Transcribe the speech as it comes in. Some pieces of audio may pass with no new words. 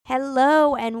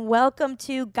Hello and welcome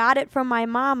to Got It From My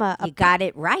Mama. You got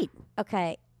it right.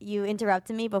 Okay, you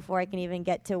interrupted me before I can even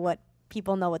get to what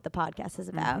people know what the podcast is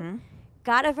about.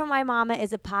 Got It From My Mama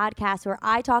is a podcast where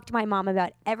I talk to my mom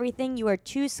about everything you are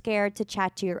too scared to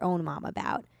chat to your own mom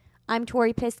about. I'm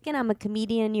Tori Piskin. I'm a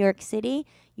comedian in New York City.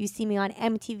 You see me on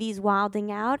MTV's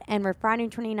Wilding Out and Refinery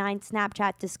 29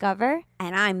 Snapchat Discover.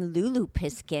 And I'm Lulu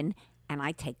Piskin, and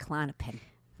I take Klonopin.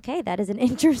 Okay, that is an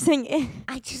interesting...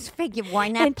 I just figured, why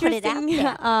not put it out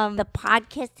there? The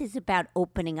podcast is about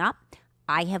opening up.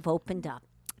 I have opened up.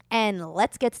 And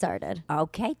let's get started.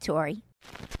 Okay, Tori.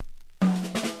 I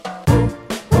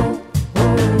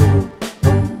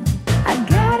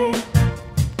got it.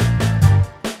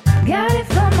 Got it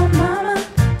from my mama.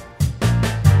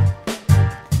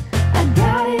 I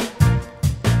got it.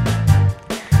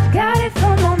 Got it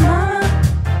from my mama.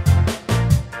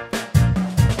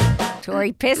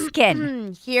 Tori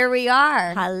Piskin. Here we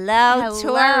are. Hello,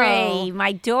 Tori,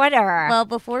 my daughter. Well,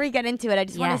 before we get into it, I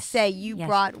just want to Yes, say you yes.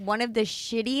 brought one of the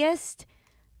shittiest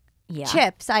yeah.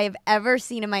 chips I have ever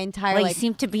seen in my entire Well, you life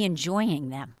seem to be enjoying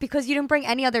them. because you didn't bring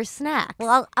any other snacks.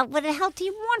 Well, what the hell do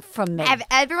you want from me?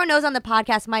 Everyone knows on the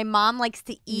podcast, my mom likes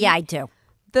to eat Yeah, I do.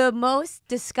 the most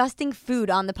disgusting food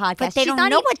on the podcast. But they She's don't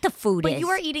not know eat- what the food But is. you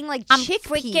are eating like I'm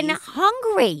chickpeas. freaking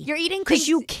hungry. You're eating because things-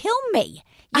 you kill me.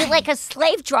 You're like a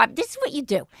slave driver. This is what you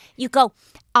do. You go,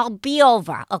 I'll be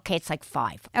over. Okay, it's like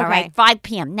 5. All Okay. right, 5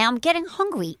 p.m. Now I'm getting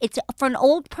hungry. It's for an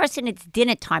old person. It's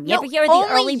dinner time. You No, ever hear of the only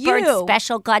early bird you.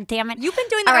 special? God damn it! You've been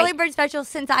doing the All right. early bird special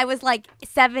since I was like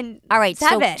 7. All right,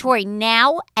 7. so Tori,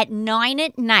 now at 9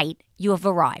 at night, you have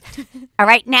arrived. All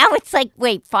right, now it's like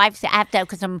wait 5 after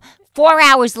because I'm 4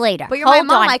 hours later. But you're Hold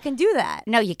my mom. on. I can do that.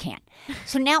 No, you can't.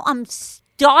 So now I'm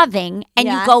starving, and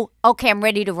Yeah. you go, okay, I'm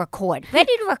ready to record.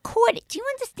 Ready to record? Do you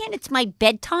understand it's my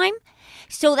bedtime?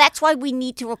 So that's why we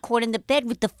need to record in the bed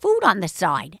with the food on the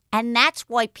side. And that's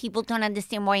why people don't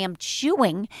understand why I'm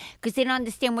chewing, because they don't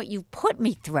understand what you put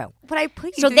me through. But I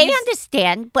put you So through they these-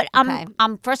 understand, but Okay.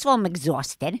 I'm first of all, I'm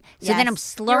exhausted. So then Yes. I'm You're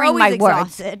slurring my always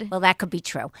words. exhausted. Well, that could be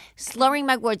true. Slurring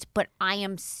my words, but I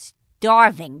am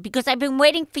starving because I've been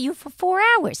waiting for you for 4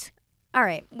 hours. All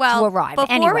right. Well, arrive.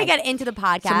 before Anyway. we get into the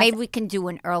podcast, So maybe we can do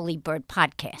an early bird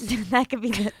podcast. that could be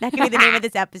the name of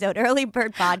this episode, Early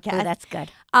Bird Podcast. Oh, that's good.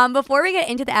 Before we get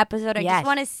into the episode, I Yes. just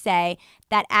want to say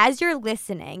that as you're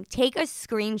listening, take a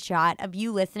screenshot of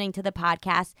you listening to the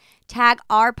podcast, tag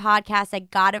our podcast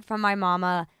at Got It From My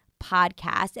Mama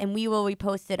podcast, and we will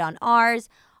repost it on ours.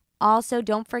 Also,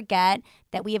 don't forget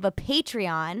that we have a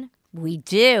Patreon. We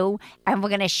do, and we're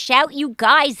going to shout you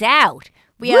guys out.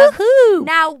 We have, Woohoo!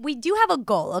 now, we do have a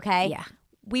goal, okay? Yeah.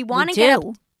 We want to We get do.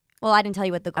 up, well, I didn't tell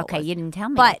you what the goal Okay, was. you didn't tell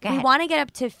me. But Go we ahead. want to get up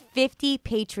to 50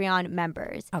 Patreon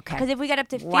members. Okay. Because if we get up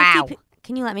to 50... Wow.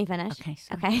 Can you let me finish? Okay,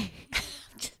 sorry. Okay.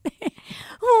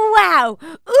 Wow.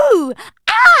 Ooh.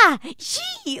 Ah.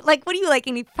 Gee. Like, what are you, like,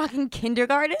 in fucking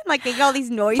kindergarten? Like, making all these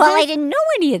noises? Well, I didn't know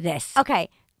any of this. Okay.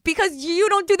 Because you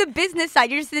don't do the business side.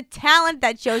 You're just the talent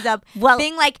that shows up Well-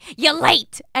 being like, you're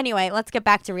late. Anyway, let's get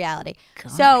back to reality.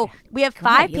 God. So we have Go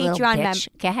 5 ahead, you little Patreon bitch. members.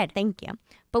 Go ahead. Thank you.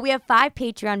 But we have 5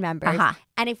 Patreon members. Uh-huh.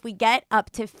 And if we get up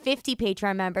to 50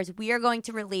 Patreon members, we are going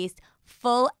to release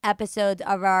full episodes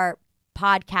of our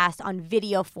podcast on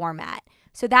video format.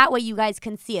 So that way you guys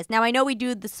can see us. Now, I know we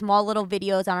do the small little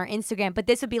videos on our Instagram, but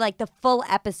this would be like the full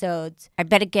episodes. I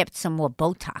better get some more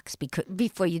Botox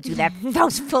before you do that.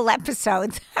 Those full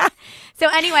episodes. So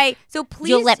anyway, so please.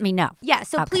 You'll let me know. Yeah,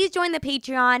 so Okay. please join the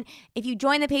Patreon. If you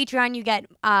join the Patreon, you get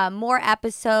more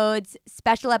episodes,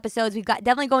 special episodes. We've got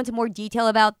definitely go into more detail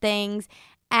about things.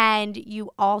 And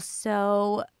you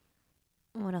also,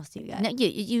 what else do you get? No,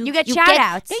 you get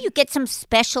shout-outs. No, you get some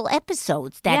special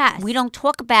episodes that Yes. we don't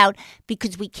talk about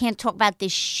because we can't talk about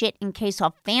this shit in case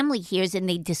our family hears and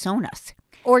they disown us.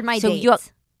 Or my So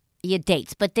dates. Your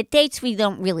dates, but the dates we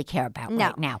don't really care about No.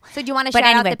 right now. So do you want to But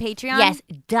shout anyway, out the Patreon? Yes,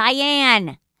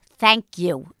 Diane, thank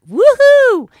you.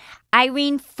 Woohoo!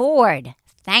 Irene Ford,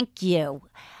 thank you.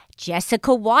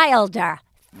 Jessica Wilder,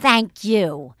 thank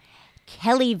you.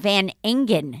 Kelly Van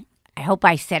Ingen, I hope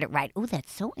I said it right. Oh,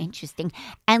 that's so interesting.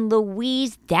 And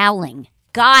Louise Dowling.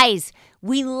 Guys,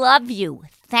 we love you.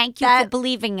 Thank you for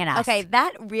believing in us. Okay,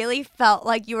 that really felt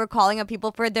like you were calling up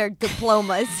people for their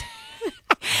diplomas.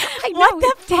 I know. What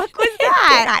the fuck was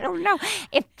that? I don't know.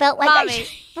 It felt like Mommy,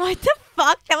 what the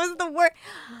fuck? That was the word.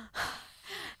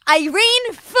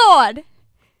 Irene Ford.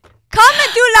 Come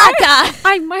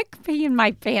I might be in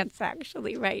my pants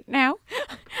actually right now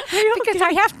because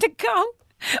I have to go.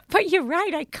 But you're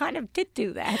right. I kind of did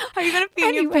do that. Are you going to pee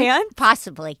in your pants?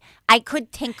 Possibly. I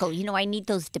could tinkle. You know, I need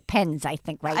those Depends, I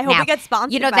think, right I now. hope we get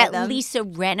sponsored You know by that them. Lisa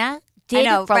Rinna did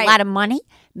know, for right. a lot of money,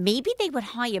 maybe they would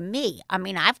hire me. I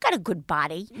mean, I've got a good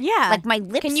body. Yeah. Like my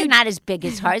lips are not as big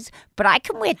as hers, but I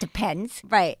can wear Depends.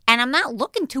 Right. And I'm not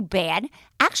looking too bad.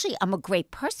 Actually, I'm a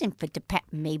great person for Depends.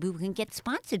 Maybe we can get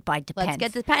sponsored by Depends. Let's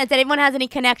get Depends. If anyone has any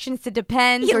connections to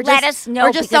Depends, You or let just, us know,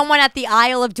 or just because- someone at the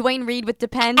aisle of Dwayne Reed with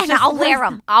Depends, And just I'll wear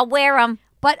them. I'll wear them.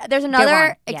 But there's another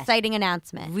on, yes. exciting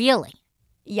announcement. Really?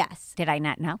 Yes. Did I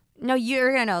not know? No,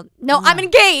 you're gonna know. No, I'm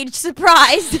engaged.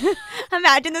 Surprise.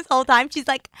 Imagine this whole time. She's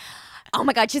like, oh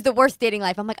my God, she's the worst dating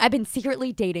life. I'm like, I've been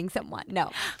secretly dating someone.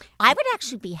 No. I would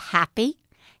actually be happy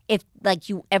if, like,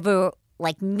 you ever,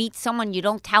 like, meet someone, you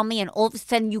don't tell me, and all of a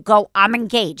sudden you go, I'm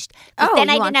engaged. But Oh, then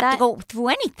you I want didn't have that? to go through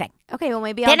anything. Okay, well,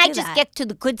 maybe Then I'll I do just that. get to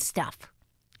the good stuff.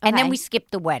 And then Okay. we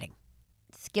skip the wedding.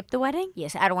 Skip the wedding?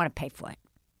 Yes, I don't want to pay for it.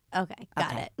 Okay,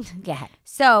 got Okay. it. Go ahead.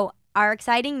 So, our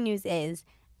exciting news is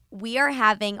we are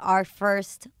having our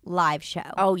first live show.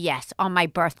 Oh, yes, on my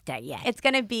birthday, yes. It's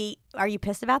going to be, are you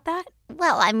pissed about that?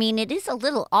 Well, I mean, it is a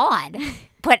little odd,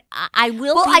 but I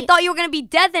will Well, be. I thought you were going to be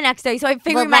dead the next day, so I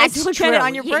figured well, we might that's as well true. get it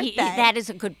on your birthday. That is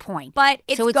a good point. But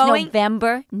it's so it's going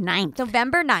November 9th.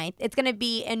 November 9th. It's going to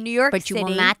be in New York But City. you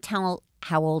will not tell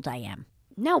how old I am.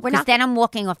 No, we're Because not. then I'm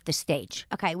walking off the stage.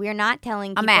 Okay, we are not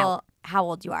telling I'm people out. how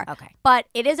old you are. Okay. But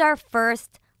it is our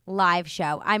first live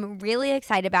show. I'm really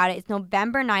excited about it. It's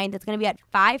November 9th. It's going to be at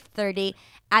 5:30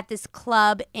 at this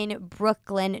club in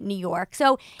Brooklyn, New York.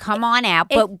 So Come on out.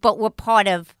 But we're part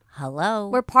of, hello.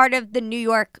 we're part of the New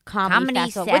York Comedy Comedy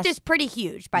Festival, which Fest- is pretty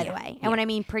huge, by the Yeah, way. yeah. And when I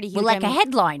mean pretty huge, We're like I a mean,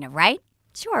 headliner, right?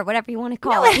 sure, whatever you want to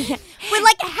call it. We're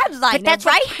like a headliner, But that's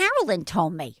right? what Carolyn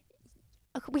told me.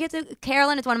 We get to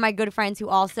Carolyn is one of my good friends who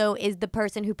also is the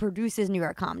person who produces New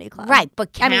York Comedy Club. Right,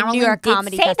 but I mean, Carolyn New York did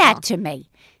Comedy say Festival. that to me.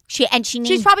 She named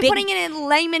She's probably big, putting it in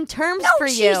layman terms no, for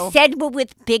she you. said we're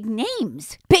with big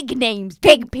names. Big names,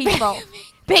 big people,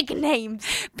 big names.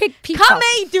 Big people. Come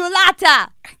Dulata.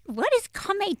 What is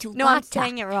come to No, I'm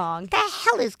saying it wrong. The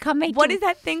hell is come What is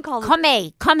that thing called? Come.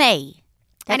 That's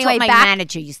Anyway, what my back-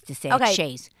 manager used to say Okay. at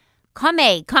Shays. Come.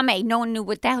 No one knew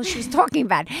what the hell she was talking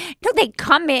about. No, they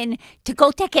come in to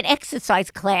go take an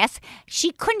exercise class.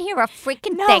 She couldn't hear a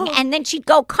freaking No. thing, and then she'd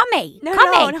go, come. No,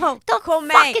 come. no. The Come.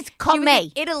 fuck is She come? was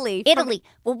in Italy. from Italy.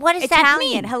 Well, what does that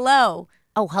Italian. mean? Hello.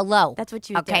 Oh, hello. That's what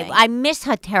she was okay, doing. I miss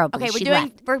her terribly. Okay, She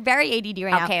left. we're very ADD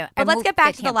right Okay, now. and But let's move get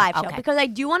back the to the camera. live show Okay. because I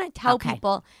do want to tell Okay.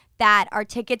 people that our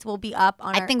tickets will be up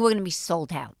on I think we're going to be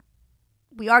sold out.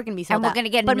 we are going to be sold And out. we're going to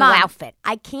get a But new Mom, outfit.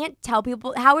 I can't tell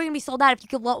people how we're going to be sold out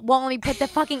if you won't let me put the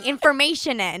fucking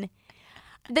information in.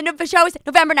 The show is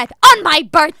November 9th on my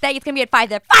birthday. It's going to be at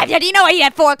 5:30. 5:30. You know I eat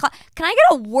at 4 o'clock. Can I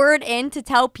get a word in to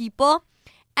tell people?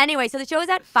 Anyway, so the show is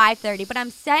at 5:30, but I'm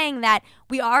saying that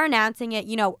we are announcing it,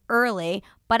 early.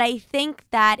 But I think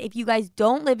that if you guys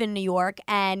don't live in New York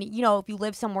and, if you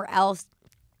live somewhere else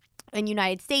in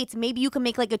United States, maybe you can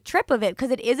make like a trip of it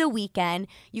because it is a weekend.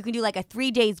 You can do like a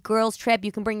 3 days girls trip.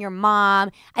 You can bring your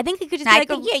mom. I think it could just be I like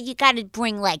think, you got to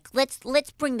bring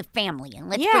let's bring the family in.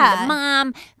 Let's bring Yeah. the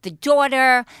mom, the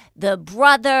daughter, the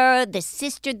brother, the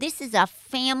sister. This is a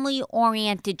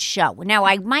family-oriented show. Now,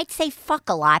 I might say fuck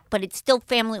a lot, but it's still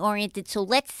family-oriented. So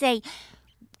let's say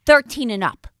 13 and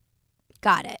up.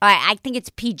 Got it. I think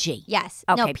it's PG. Yes.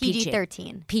 Okay, No,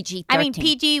 PG-13. PG-13. I mean,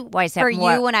 PG Why is that for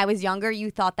more? you when I was younger, you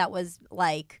thought that was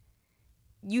like,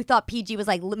 you thought PG was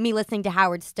like me listening to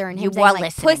Howard Stern, him You saying were like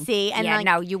listening. pussy, and yeah, like,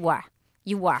 no, you were.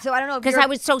 You were. so I don't know if Because you're- I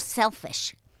was so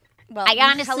selfish. well, I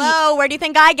honestly- hello, where do you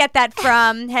think I get that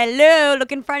from? Hello,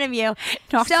 look in front of you.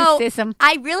 Narcissism. So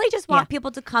I really just want Yeah.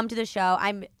 people to come to the show.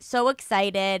 I'm so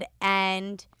excited,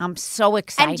 and I'm so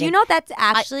excited. do you know that's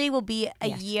actually will be a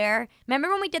Yes. year? Remember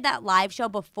when we did that live show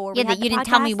before? Yeah, we that had the you didn't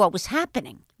tell me podcast? what was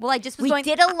happening. Well, I just was We going.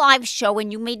 did a live show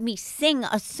and you made me sing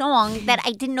a song that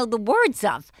I didn't know the words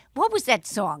of. What was that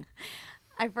song?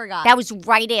 I forgot. That was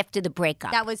right after the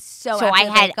breakup. That was so. So after I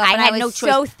the had- breakup, I and had was no so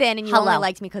choice. thin, and you Hello. only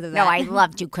liked me because of that. No, I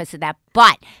loved you because of that.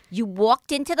 But you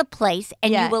walked into the place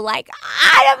and Yeah. you were like,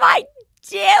 what am I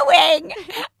doing?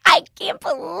 I can't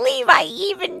believe I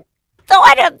even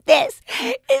thought of this.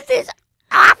 This is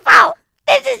awful.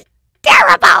 This is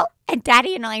terrible. And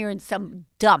Daddy and I are in some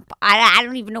dump. I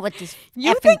don't even know what this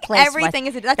You effing think place everything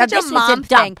was. is that's No, such this a was mom dump.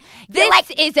 thing. You're This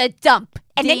like- is a dump.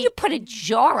 And then D- you put a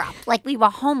jar up like we were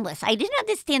homeless. I didn't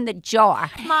understand the jar.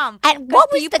 Mom, And 'cause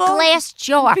what was the people- glass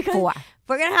jar because for?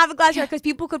 We're gonna have a glass jar because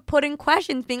people could put in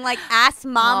questions, being like, "Ask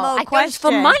Mama I a thought it was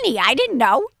question." for money. I didn't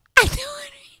know.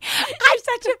 I'm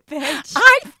such a bitch.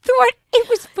 I thought it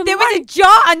was for There money. was a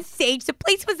jar on stage. The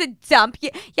place was a dump. You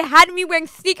had me wearing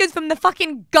sneakers from the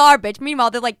fucking garbage.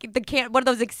 Meanwhile, they're like what are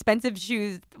those expensive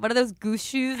shoes? What are those goose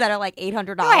shoes that are like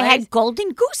 $800? I had golden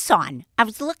goose on. I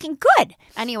was looking good.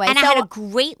 Anyway, and I so- had a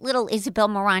great little Isabel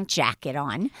Marant jacket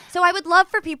on. So I would love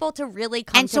for people to really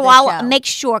come And to so the I'll show. make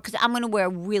sure, because I'm going to wear a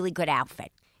really good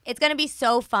outfit. It's going to be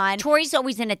so fun. Tori's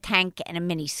always in a tank and a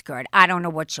mini skirt. I don't know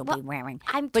what she'll be wearing.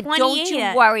 I'm But 28. don't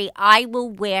you worry. I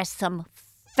will wear some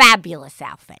fabulous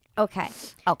outfit. Okay.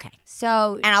 Okay.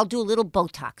 So, And I'll do a little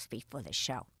Botox before the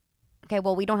show. okay,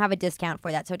 well, we don't have a discount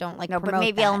for that, so don't No, but promote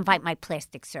maybe that. I'll invite my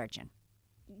plastic surgeon,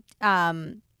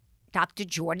 Dr.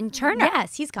 Jordan Turner.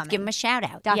 Yes, he's coming. Give him a shout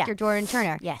out. Dr. Yeah. Jordan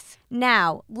Turner. Yes.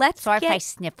 Now, let's Sorry if I get...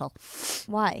 sniffle.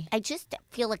 Why? I just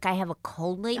feel like I have a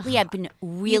cold lately. I've been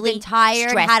really You've been tired,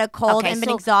 stressed. had a cold, Okay, and been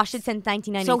so- exhausted since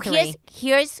 1993. So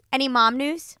here's Any mom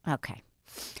news? okay.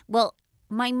 Well,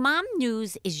 my mom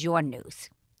news is your news.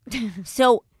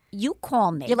 So you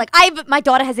call me. You're like, my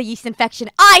daughter has a yeast infection.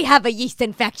 I have a yeast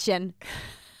infection.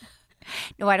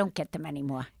 No, I don't get them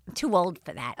anymore. I'm too old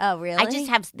for that. Oh, really? I just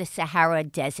have the Sahara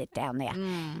Desert down there.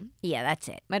 Yeah, that's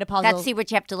it. Menopausal. That's see what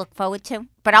you have to look forward to.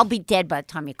 But I'll be dead by the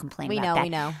time you complain We about know, that. we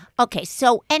know. Okay,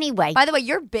 so anyway. By the way,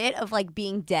 your bit of like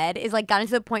being dead is like gotten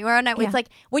to the point where Yeah. it's like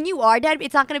when you are dead,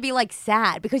 it's not going to be like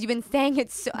sad because you've been saying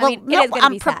it so. Well, I mean, no, it is going to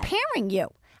I'm be sad. preparing you.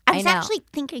 I was know. actually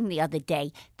thinking the other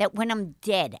day that when I'm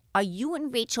dead, are you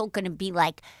and Rachel going to be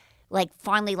like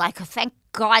finally like, thank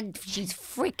God she's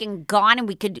freaking gone and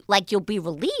we could, like, you'll be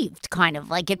relieved, kind of.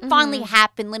 Like, it finally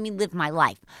happened, let me live my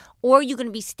life. Or are you going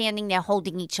to be standing there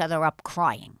holding each other up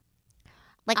crying?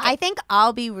 Like, I think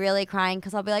I'll be really crying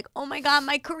because I'll be like, oh my God,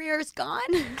 my career's gone.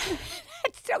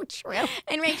 that's so true.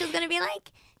 And Rachel's going to be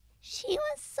like, she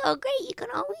was so great. You can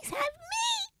always have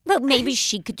me. But maybe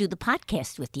she could do the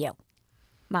podcast with you.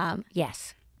 Mom.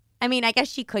 Yes. I mean, I guess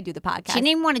she could do the podcast. She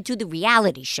didn't want to do the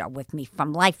reality show with me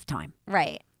from Lifetime.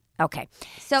 Right. Okay.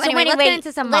 So anyway, let's get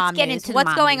into some mom let's get news. into the What's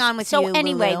mom going news. on with so you,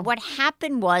 anyway, Lulu? what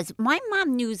happened was my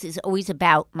mom news is always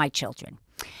about my children.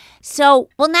 So,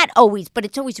 well, not always, but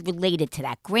it's always related to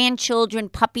that. Grandchildren,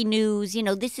 puppy news,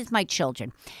 this is my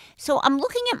children. So I'm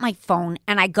looking at my phone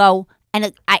and I go,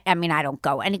 and I don't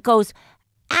go, and it goes,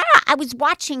 I was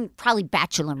watching probably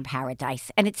Bachelor in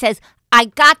Paradise, and it says, I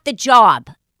got the job.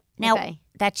 Now, Okay.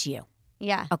 that's you.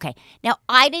 Yeah. Okay. Now,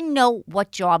 I didn't know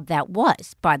what job that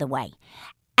was, by the way.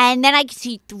 And then I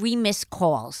see 3 missed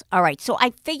calls. All right. So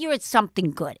I figure it's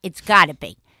something good. It's got to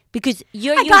be. Because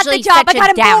you're I got the usually job. such I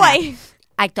got a downer. boy.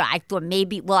 I thought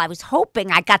maybe, well, I was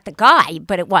hoping I got the guy,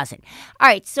 but it wasn't. All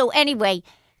right. So anyway,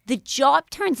 the job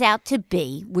turns out to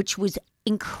be, which was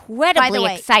incredibly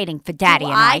way, exciting for Daddy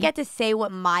Do and I. I get to say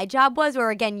what my job was, or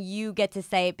again, you get to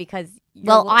say it because you're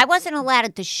Well, I wasn't allowed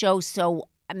at the show, so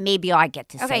maybe I get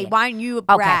to say Okay, it. why don't you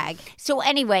brag? Okay. So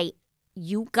anyway,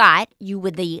 you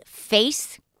were the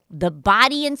face, the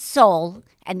body and soul,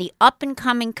 and the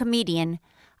up-and-coming comedian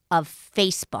of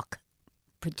Facebook,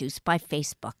 produced by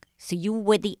Facebook. So you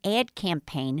were the ad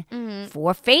campaign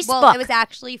for Facebook. Well, it was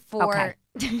actually for... Okay.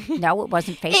 No, it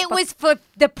wasn't Facebook. It was for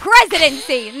the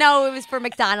presidency. No, it was for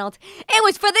McDonald's. It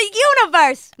was for the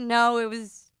universe. No, it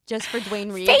was just for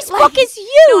Dwayne Reed. Facebook is huge.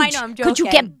 No, I know, I'm joking. Could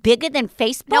you get bigger than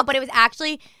Facebook? No, but it was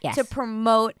actually Yes. to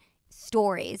promote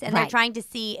stories. And they're Right. trying to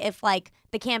see if, like,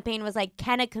 the campaign was like,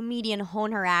 can a comedian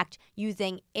hone her act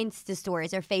using Insta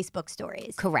stories or Facebook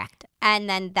stories? Correct. And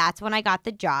then that's when I got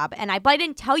the job. But I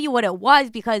didn't tell you what it was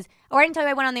or I didn't tell you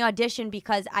I went on the audition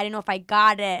because I didn't know if I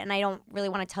got it. And I don't really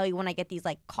want to tell you when I get these,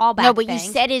 like, callback No, but things.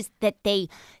 you said is that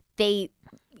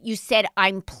you said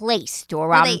I'm placed or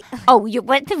No, they- what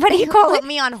do you call put it?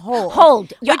 me on hold.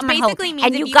 Hold. Which I'm on basically hold. means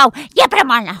and if you you- go, yeah, but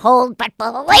I'm on hold, but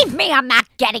believe me, I'm not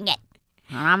getting it.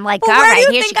 And I'm like, Well, all where right,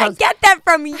 do you here she think I goes. get that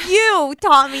from? You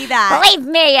taught me that. Believe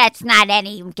me, it's not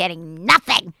any, I'm getting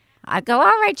nothing. I go,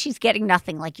 all right, she's getting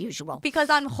nothing like usual. Because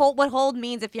on hold, what hold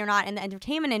means if you're not in the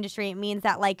entertainment industry, it means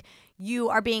that, like, you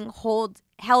are being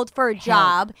held for a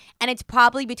job, and it's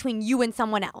probably between you and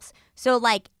someone else. So,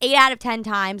 like, 8 out of 10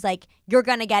 times, like, you're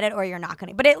gonna get it or you're not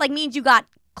gonna. But it, like, means you got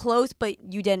close, but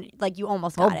you didn't. Like, you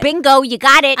almost got Oh, it. bingo, you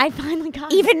got it. I finally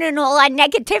got it. Even in all our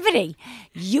negativity,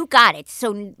 you got it.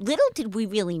 So little did we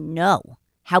really know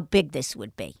how big this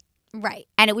would be. Right.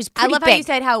 And it was I pretty love big. how you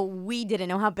said how we didn't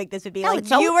know how big this would be. No, Like, it's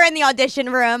so- you were in the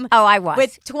audition room Oh, I was.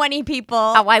 with 20 people.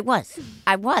 Oh, I was.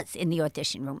 I was in the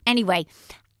audition room. Anyway,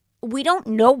 we don't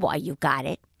know why you got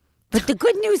it, but the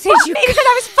good news is you Maybe because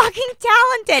I was fucking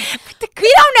talented.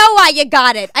 We don't know why you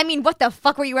got it. I mean, what the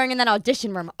fuck were you wearing in that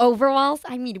audition room? Overalls?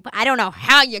 I mean, I don't know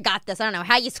how you got this. I don't know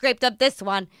how you scraped up this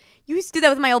one. You used to do that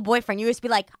with my old boyfriend. You used to be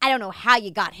like, I don't know how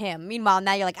you got him. Meanwhile,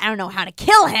 now you're like, I don't know how to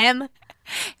kill him.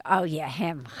 Oh, yeah,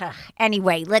 him.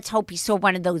 Anyway, let's hope he saw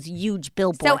one of those huge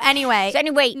billboards. So anyway,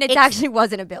 it actually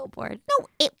wasn't a billboard.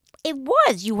 No, it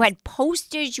was. You had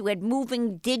posters. You had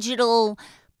moving digital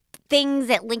things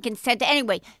at Lincoln Center.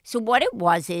 Anyway, so what it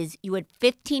was is you had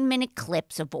 15-minute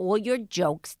clips of all your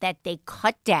jokes that they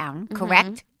cut down,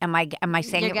 correct? Am I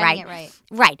saying You're it right? getting it right.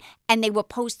 Right. And they were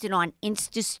posted on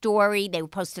Insta Story, they were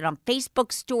posted on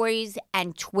Facebook Stories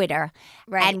and Twitter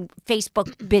and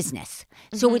Facebook Business.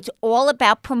 So it's all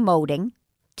about promoting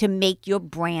to make your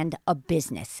brand a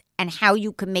business and how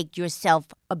you can make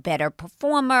yourself a better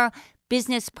performer,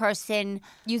 business person,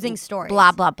 Using stories.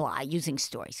 blah blah blah, using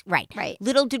stories. Right.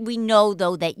 Little did we know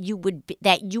though that you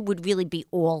would really be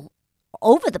all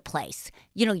over the place.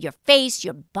 You know, your face,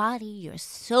 your body, your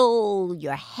soul,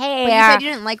 your hair. But you said you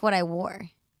didn't like what I wore.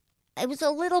 It was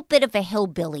a little bit of a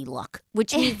hillbilly look,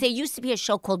 which means there used to be a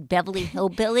show called Beverly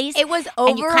Hillbillies. It was overalls.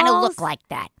 And you kind of look like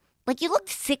that. Like you looked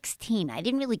 16. I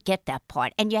didn't really get that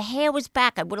part. And your hair was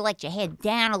back. I would have liked your hair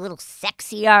down a little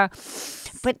sexier.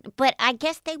 But I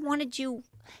guess they wanted you,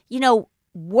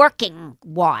 working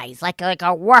wise, like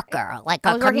a worker, like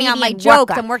I a was working comedian on my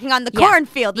jokes. worker. I'm working on the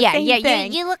cornfield. The same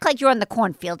thing. You look like you're on the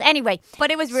cornfield. Anyway.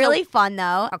 But it was really fun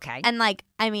though. Okay.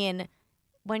 And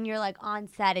when you're on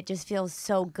set, it just feels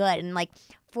so good. And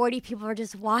 40 people are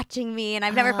just watching me, and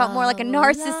I've never felt more like a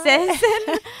narcissist.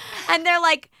 And they're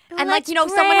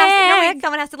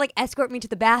someone has to escort me to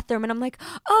the bathroom, and I'm like,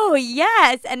 oh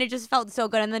yes, and it just felt so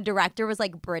good. And the director was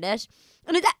British,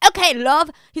 and he's like, okay, love.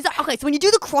 He's like, okay, so when you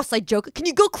do the cross-eyed joke, can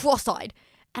you go cross-eyed?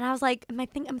 And I was like, I'm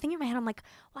thinking in my head, I'm like,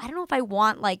 well, I don't know if I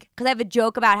want because I have a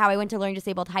joke about how I went to learning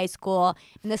disabled high school,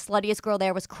 and the sluttiest girl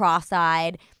there was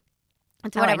cross-eyed.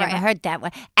 So whatever. I never heard that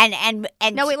one. And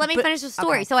no, wait, let me finish the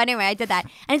story. Okay. So anyway, I did that,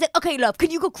 and he's like, "Okay, love,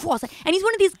 can you go cross?" And he's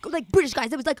one of these British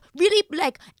guys that was really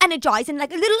energized and a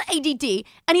little ADD,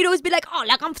 and he'd always be like, "Oh,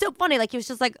 I'm so funny." He was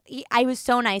just I was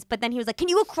so nice. But then he was like, "Can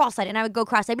you go cross-eyed?" And I would go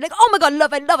cross-eyed. I'd be like, "Oh my god,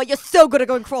 love, I love it. You're so good at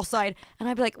going cross-eyed." And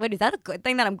I'd be like, "Wait, is that a good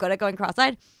thing that I'm good at going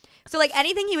cross-eyed?" So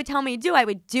anything he would tell me to do, I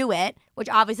would do it. Which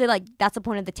obviously that's the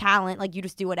point of the talent. You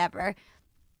just do whatever.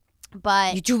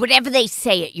 But you do whatever they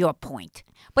say at your point.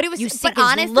 But it was, but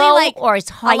honestly, as low or as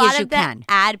high as you can.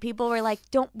 Ad people were like,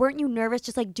 weren't you nervous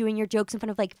just doing your jokes in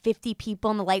front of 50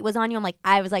 people and the light was on you?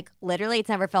 I was literally, it's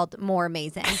never felt more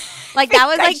amazing.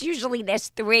 That was usually there's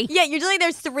 3. Yeah, usually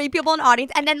there's 3 people in the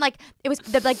audience, and then it was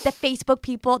the Facebook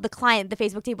people, the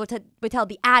Facebook people would tell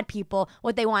the ad people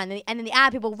what they want, and then the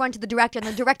ad people would run to the director, and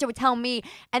the director would tell me,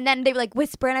 and then they would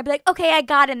whisper, and I'd be like, okay, I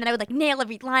got it, and then I would nail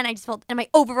every line. I just felt, and my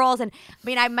overalls, and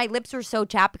my lips were so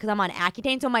chapped because I'm on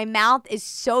Accutane, so my mouth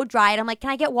is so dry, and I'm like, can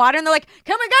I get water? And they're like,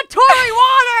 come and get Tori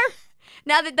water.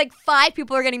 Now that 5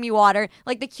 people are getting me water,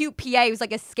 the cute PA who's a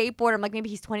skateboarder, I'm like, maybe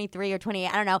he's 23 or 28,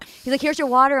 I don't know. He's like, here's your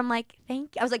water. I'm like,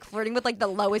 thank you. I was flirting with the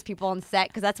lowest people on set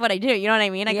because that's what I do. You know what I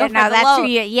mean? I go for the low.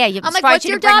 I'm like, what's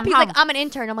your job? He's like, I'm an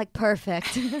intern. I'm like,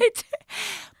 perfect.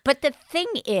 But the thing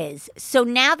is, so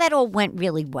now that all went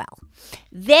really well.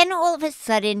 Then all of a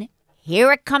sudden,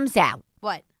 here it comes out.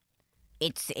 What?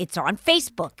 It's on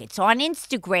Facebook. It's on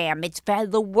Instagram. It's for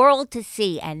the world to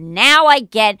see. And now I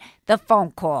get the phone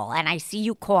call, and I see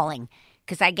you calling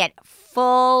because I get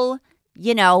full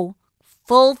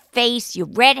face. Your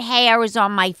red hair is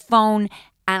on my phone,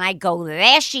 and I go,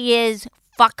 there she is.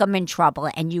 Fuck, I'm in trouble.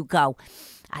 And you go,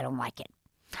 I don't like it.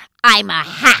 I'm a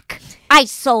hack. I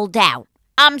sold out.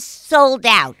 I'm sold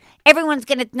out. Everyone's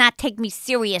going to not take me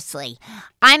seriously.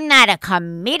 I'm not a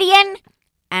comedian.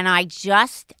 And I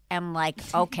just am like,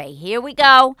 okay, here we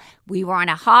go. We were on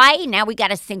a high. Now we got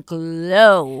to sink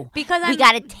low. Because we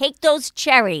got to take those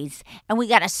cherries and we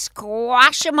got to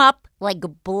squash them up like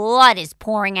blood is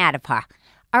pouring out of her.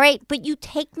 All right, but you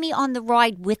take me on the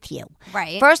ride with you.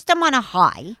 Right. First, I'm on a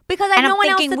high. Because I have no one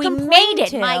else to complain to. We made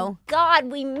it. My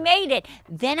God, we made it.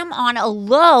 Then I'm on a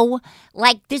low,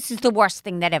 this is the worst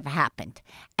thing that ever happened.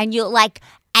 And you're like,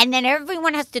 and then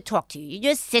everyone has to talk to you.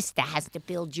 Your sister has to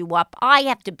build you up. I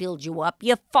have to build you up.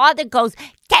 Your father goes,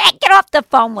 get off the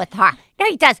phone with her. No,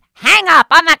 he does. Hang up.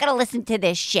 I'm not going to listen to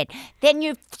this shit. Then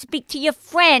you speak to your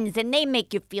friends, and they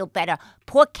make you feel better.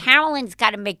 Poor Carolyn's got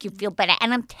to make you feel better.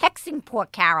 And I'm texting poor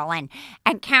Carolyn.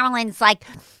 And Carolyn's like,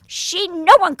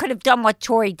 no one could have done what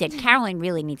Tori did. Carolyn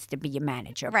really needs to be your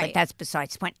manager. Right. But that's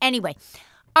besides the point. Anyway,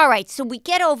 all right, so we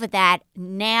get over that.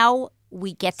 Now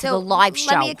we get to the live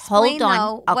show. Let me explain, Hold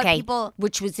on. though, okay, what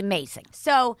which was amazing.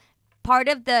 So part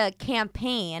of the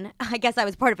campaign, I guess I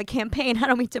was part of a campaign. I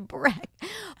don't mean to brag,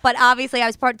 but obviously I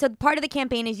was part of the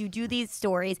campaign is you do these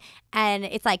stories, and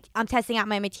it's I'm testing out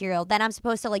my material. Then I'm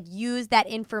supposed to use that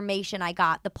information I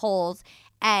got, the polls,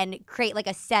 and create like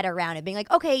a set around it, being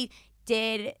like, okay,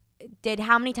 did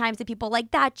how many times did people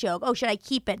like that joke? Oh, should I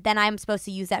keep it? Then I'm supposed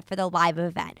to use that for the live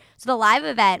event. So the live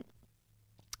event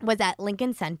was at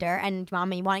Lincoln Center, and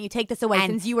Mommy, why don't you take this away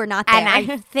since you were not there? And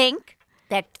I think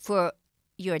that for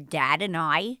your dad and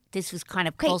I, this was kind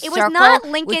of full it was circle, not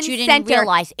Lincoln which you didn't Center.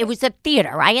 realize. It was a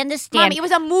theater. I understand. Mommy, it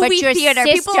was a movie your theater.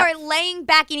 People sister- are laying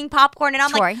back eating popcorn, and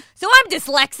I'm Tori. like, so I'm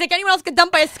dyslexic. Anyone else get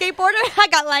dumped by a skateboarder? I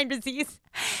got Lyme disease.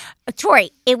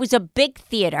 Tori, it was a big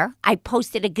theater. I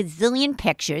posted a gazillion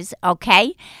pictures,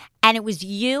 okay? And it was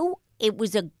you. It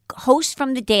was a host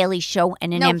from The Daily Show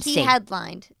and an MC. He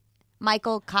headlined.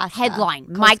 Michael Costa.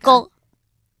 Michael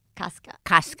Casca.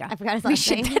 Casca. I forgot his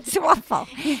last name. That's awful.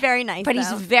 He's very nice, But though.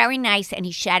 he's very nice, and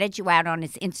he shouted you out on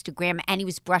his Instagram, and he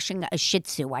was brushing a Shih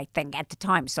Tzu, I think, at the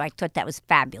time. So I thought that was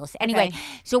fabulous. Anyway, Okay.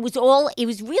 so it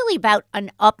was really about an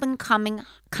up-and-coming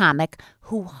comic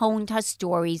who honed her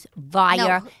stories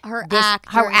via her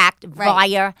act right.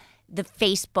 via the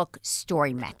Facebook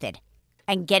story method.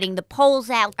 And getting the polls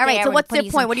out All there. right, so and what's the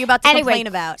putting point? What are you about to complain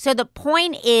about? So the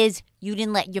point is, you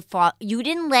didn't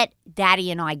let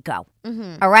Daddy and I go.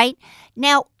 Mm-hmm. All right.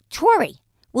 Now, Tori,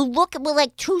 we're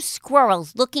like two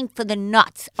squirrels looking for the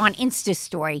nuts on Insta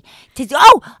story.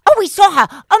 We saw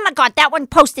her. Oh my God, that one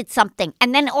posted something,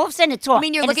 and then all of a sudden it's off. I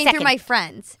mean, you're in a looking through second. my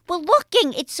friends. We're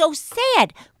looking. It's so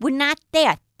sad. We're not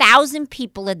there. 1,000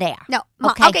 people are there. No.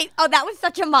 Okay. Oh, that was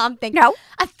such a mom thing. No.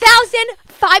 1,000,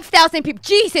 5,000 people.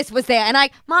 Jesus was there. And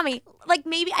Mommy,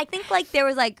 I think there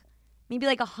was maybe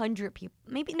 100 people.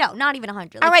 Maybe, no, not even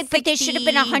 100. All like right, but there should have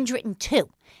been 102.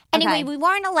 Anyway, Okay. we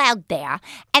weren't allowed there.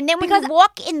 And then when you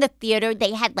walk in the theater,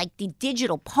 they had the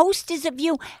digital posters of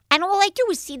you. And all I do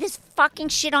is see this fucking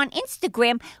shit on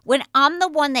Instagram when I'm the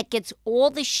one that gets all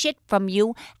the shit from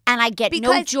you and I get no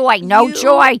Because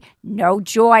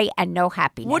joy, and no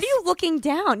happiness. What are you looking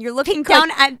down? You're looking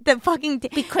down at the fucking...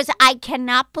 Because I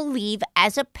cannot believe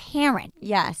as a parent,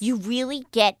 Yes. you really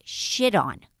get shit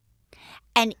on.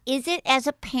 And is it as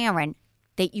a parent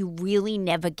that you really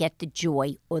never get the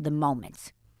joy or the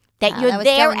moments? That Wow, you're that was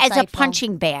there so as a insightful.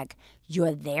 punching bag.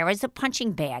 You're there as a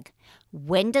punching bag.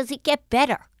 When does it get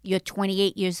better? You're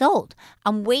 28 years old.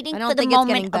 I'm waiting I don't for the think it's getting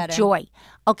moment of better. joy.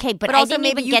 Okay, but I also didn't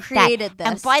maybe even you get created that.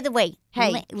 And this. by the way,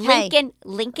 Hey,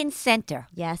 Lincoln Center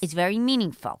Yes. is very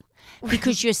meaningful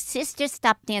because your sister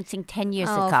stopped dancing 10 years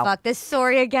Oh, ago. fuck. This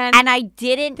story again. And I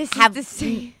didn't This is have the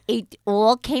same. it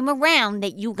all came around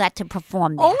that you got to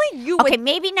perform there. Only you Okay, would-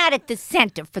 maybe not at the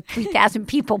center for 3,000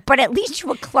 people, but at least you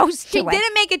were close to She it.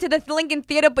 didn't make it to the Lincoln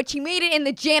Theater, but she made it in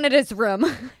the janitor's room.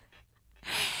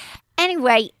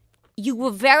 Anyway, you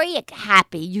were very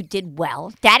happy. You did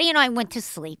well. Daddy and I went to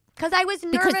sleep Because I was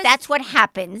nervous. because that's what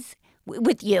happens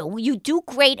with you. You do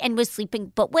great and we're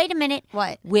sleeping. But wait a minute.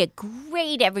 What? We're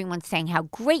great. Everyone's saying how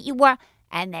great you were.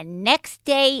 And the next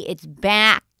day, it's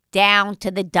back down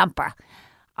to the dumper.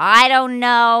 I don't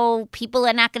know. People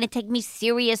are not going to take me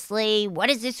seriously. What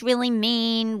does this really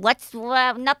mean?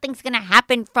 Nothing's going to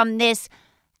happen from this.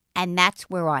 And that's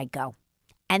where I go.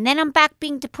 And then I'm back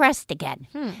being depressed again.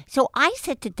 So I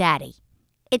said to Daddy,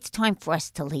 it's time for us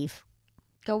to leave.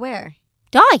 Go where?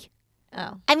 Die.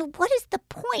 Oh. I mean, what is the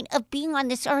point of being on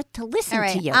this earth to listen All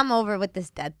right. to you? I'm over with this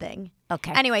dead thing.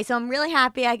 Okay. Anyway, so I'm really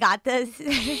happy I got this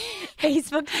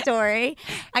Facebook story.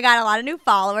 I got a lot of new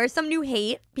followers, some new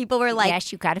hate. People were like,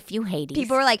 yes, you got a few Hades.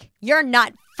 people were like, you're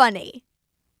not funny.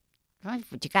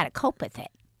 But you got to cope with it.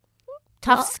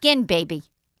 Tough skin, baby.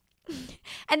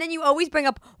 And then you always bring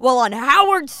up, well, on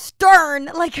Howard Stern,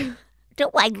 Do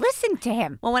I listen to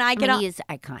him? well, when I get on, he is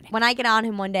iconic. when I get on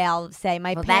him one day, I'll say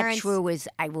my Well, parents. that true is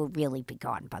I will really be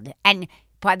gone. And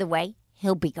by the way,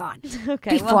 he'll be gone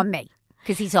Okay, before well, me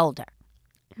because he's older.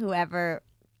 whoever.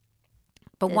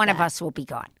 But did one of that. us will be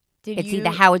gone. Did It's you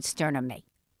either Howard Stern or me.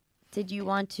 Did you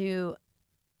want to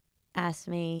ask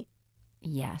me?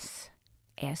 Yes.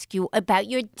 Ask you about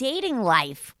your dating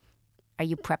life. Are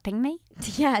you prepping me?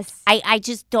 Yes. I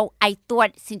just don't. I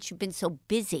thought since you've been so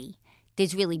busy,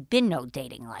 there's really been no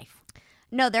dating life.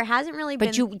 No, there hasn't really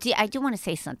But been. I do want to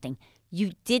say something.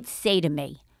 You did say to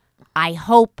me, I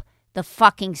hope the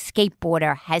fucking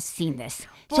skateboarder has seen this.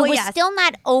 So Well, we're yes. still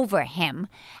not over him,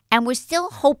 and we're still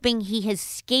hoping he has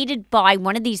skated by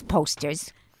one of these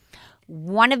posters,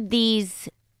 one of these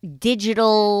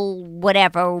digital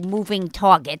whatever moving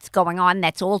targets going on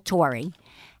that's all Tori.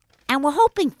 And we're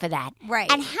hoping for that. Right.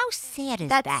 And how sad is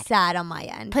That's that? sad on my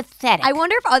end. Pathetic. I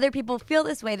wonder if other people feel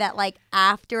this way, that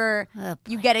after Oh,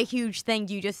 you get a huge thing,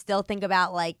 do you just still think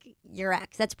about your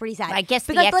ex? That's pretty sad. I guess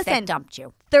because the ex listen, that dumped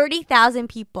you. 30,000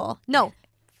 people. No,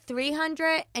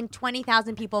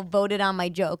 320,000 people voted on my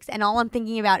jokes, and all I'm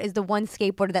thinking about is the one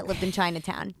skateboarder that lived in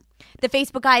Chinatown. The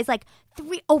Facebook guy is like,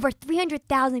 over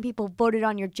 300,000 people voted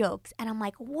on your jokes. And I'm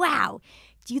like, wow.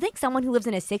 Do you think someone who lives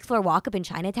in a 6th-floor walk-up in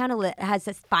Chinatown has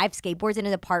 5 skateboards in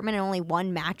his apartment and only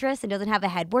 1 mattress and doesn't have a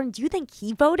headboard? Do you think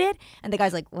he voted? And the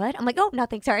guy's like, what? I'm like, oh,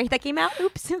 nothing. Sorry, that came out.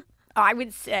 Oops. I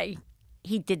would say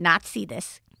he did not see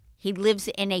this. He lives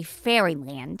in a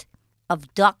fairyland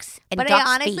of ducks and But ducks'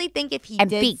 I honestly feet think if he and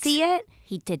did beaks. see it,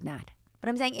 He did not. but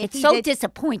I'm saying if It's he so did,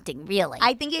 disappointing, really.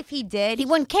 I think if he did, He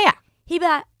wouldn't care. he'd be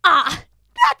like,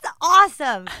 that's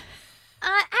awesome.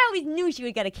 I always knew she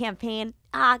would get a campaign.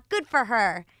 Good for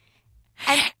her.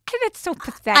 And That's so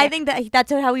pathetic. I think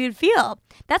that's how he would feel.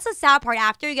 That's the sad part.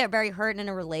 After you get very hurt in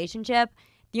a relationship,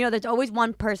 you know, there's always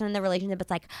one person in the relationship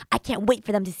that's like, I can't wait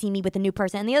for them to see me with a new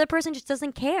person. And the other person just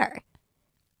doesn't care.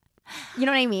 You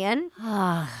know what I mean?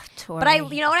 Tori.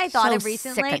 But you know what I thought of so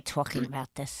recently? sick of talking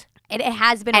about this. It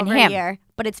has been And over him. a year,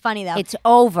 but it's funny though. It's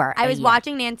over. I a was year.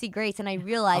 watching Nancy Grace and I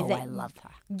realized Oh, that I love her.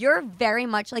 you're very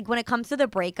much like when it comes to the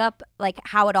breakup, like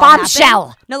how it all Bombshell.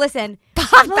 happened. No, listen.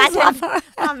 Love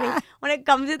her. When it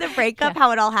comes to the breakup,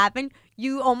 how it all happened,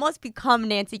 you almost become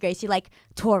Nancy Grace. You're like,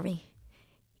 Tori.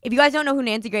 If you guys don't know who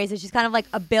Nancy Grace is, she's kind of like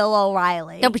a Bill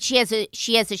O'Reilly. No, but she has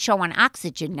a show on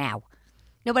Oxygen now.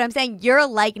 No, but I'm saying you're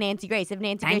like Nancy Grace. If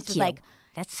Nancy Thank Grace was you. like,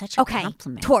 That's such a okay,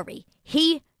 compliment. Tori,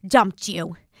 he dumped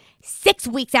you 6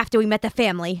 weeks after we met the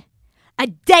family, a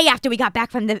day after we got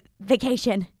back from the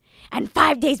vacation, and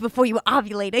 5 days before you were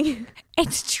ovulating.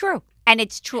 It's true. And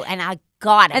it's true. And I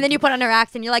got it. And then you put on her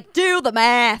accent, you're like, do the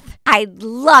math. I'd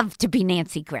love to be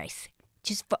Nancy Grace.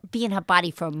 Just be in her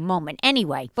body for a moment.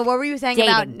 Anyway. But what were you saying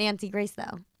about Dating. Nancy Grace,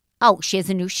 though? Oh, she has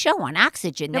a new show on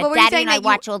Oxygen No, that but were you Daddy saying and I that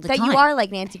watch all the that time. you are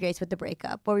like Nancy Grace with the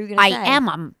breakup. What were you going to say? I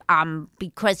am,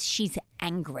 because she's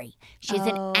angry. She has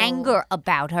Oh. an anger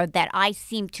about her that I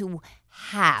seem to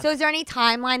have. So is there any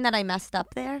timeline that I messed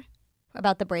up there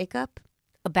about the breakup?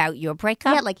 About your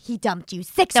breakup? Yeah, like he dumped you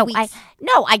 6 No, weeks.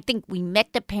 I think we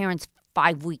met the parents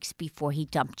 5 weeks before he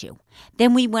dumped you.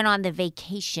 Then we went on the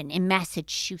vacation in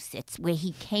Massachusetts where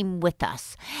he came with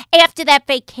us. After that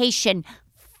vacation,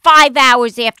 8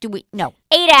 hours after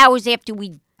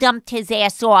we dumped his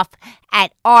ass off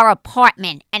at our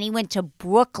apartment and he went to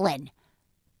Brooklyn.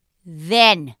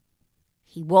 Then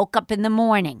he woke up in the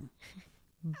morning.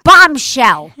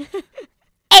 Bombshell.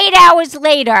 8 hours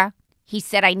later, he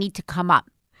said, I need to come up.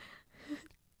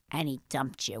 And he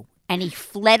dumped you. And he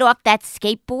fled off that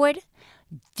skateboard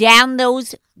down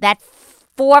that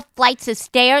 4 flights of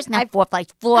stairs. Not 4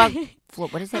 flights, floor.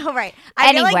 What is it? All right.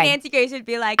 I feel like Anyway. Nancy Grace would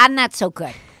be like, I'm not so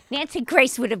good. Nancy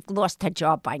Grace would have lost her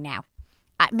job by now.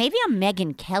 Maybe I'm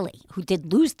Megyn Kelly, who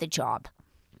did lose the job.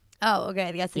 oh, okay,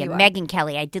 I guess Yeah, you are. Megyn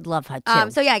Kelly. I did love her,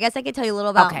 too. So yeah, I guess I could tell you a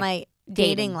little about Okay. my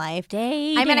dating life.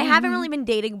 Dating. I mean, I haven't really been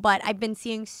dating, but I've been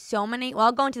seeing so many. Well,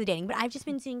 I'll go into the dating, but I've just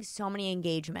been seeing so many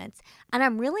engagements, and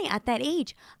I'm really at that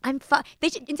age. They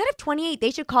should, instead of 28,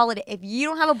 they should call it, if you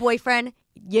don't have a boyfriend,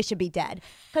 you should be dead.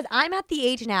 Because I'm at the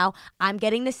age now. I'm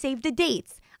getting to save the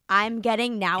dates. I'm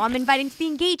inviting to the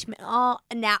engagement. Oh,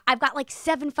 and now I've got like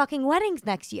 7 fucking weddings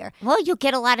next year. Well, you'll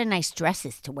get a lot of nice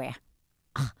dresses to wear.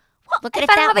 Well, Look at if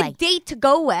it I don't that have way. a date to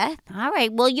go with, All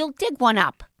right. Well, you'll dig one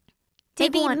up.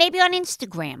 Dig one. Maybe on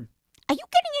Instagram. Are you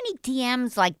getting any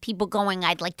DMs like people going,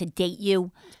 I'd like to date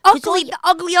you? 'Cause all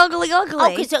ugly.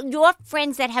 Oh, because your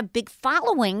friends that have big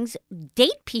followings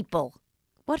date people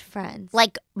What friends?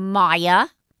 like Maya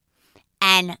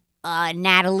and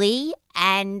Natalie,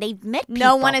 and they've met people.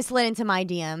 No one has slid into my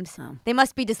DMs. Oh. They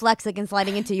must be dyslexic and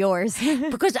sliding into yours.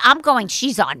 Because I'm going,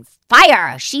 she's on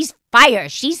fire. She's fire.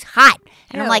 She's hot.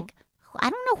 And I'm Who? like, I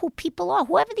don't know who people are.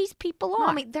 Whoever these people are.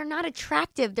 Mommy, they're not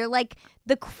attractive. They're like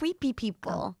the creepy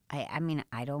people. I mean,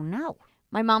 I don't know.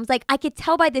 My mom's like, I could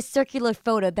tell by this circular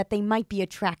photo that they might be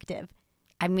attractive.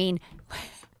 I mean,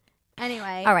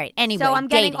 Anyway. all right. Anyway, So I'm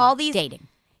getting dating, all these, dating.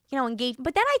 engaged.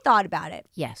 But then I thought about it.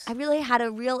 Yes, I really had a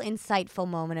real insightful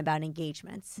moment about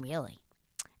engagements. really.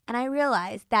 And I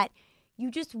realized that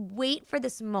you just wait for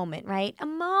this moment, right? A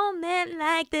moment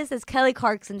like this, as Kelly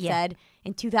Clarkson Yeah. said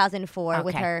in 2004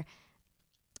 with Okay. her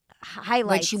Like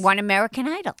highlights. she won American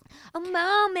Idol. A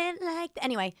moment like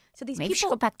anyway, so these Maybe she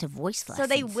people go back to voice lessons. so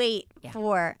they wait Yeah.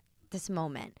 for this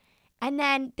moment. And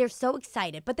then they're so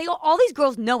excited, but all these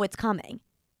girls know it's coming.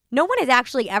 No one is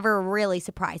actually ever really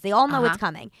surprised. They all know it's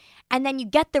coming. And then you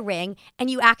get the ring and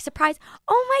you act surprised.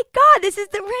 Oh my God, this is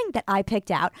the ring that I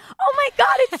picked out. Oh my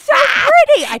God, it's so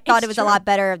pretty. I thought it was a lot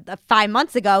better 5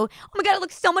 months ago. Oh my God, it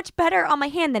looks so much better on my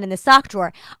hand than in the sock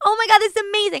drawer. Oh my God, this is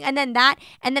amazing. And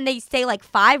then they say like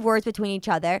 5 words between each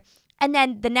other. And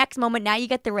then the next moment, now you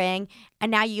get the ring,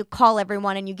 and now you call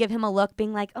everyone and you give him a look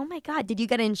being like, oh my God, did you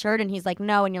get insured? And he's like,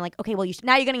 no. And you're like, okay, well,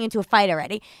 now you're getting into a fight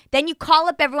already. Then you call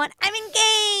up everyone, I'm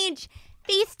engaged.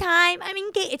 FaceTime, I'm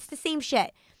engaged. It's the same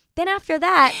shit. Then after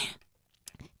that,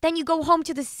 then you go home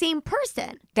to the same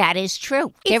person. That is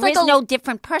true. It's There like is no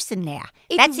different person there.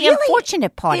 That's the really-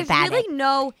 unfortunate part There's about really it.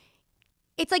 no.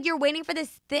 It's like you're waiting for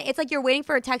this thing. It's like you're waiting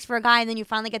for a text for a guy, and then you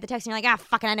finally get the text, and you're like,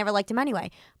 fucking, I never liked him anyway.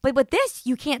 But with this,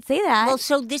 you can't say that. Well,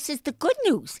 so this is the good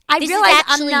news. I this realize is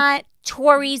I'm actually not.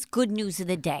 Tori's good news of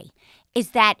the day is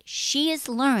that she has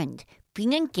learned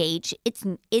being engaged,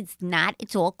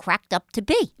 it's all cracked up to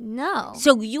be. No.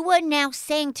 So you are now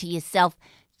saying to yourself,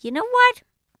 you know what?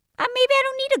 Maybe I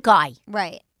don't need a guy.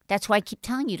 Right. That's why I keep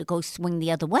telling you to go swing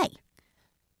the other way.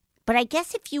 But I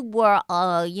guess if you were,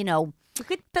 But gay,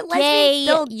 lesbians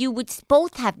still. you would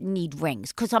both need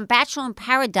rings. Because on Bachelor in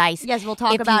Paradise, Yes, we'll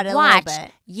talk if about you it watch, a little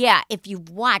bit. yeah, if you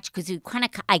watch, because it's kind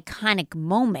of iconic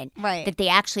moment Right. that they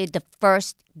actually had the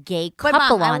first gay But,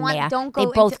 couple Mom, I on want- there. don't They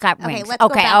go both into- got okay, rings. let's go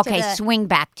back to the- Swing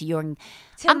back to your.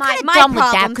 To I'm my kind of done with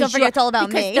that problems. Don't forget it's all about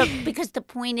because me. because the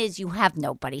point is you have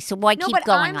nobody. So why No, keep but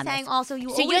going I'm on saying this? also you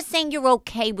So you're always. saying you're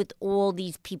okay with all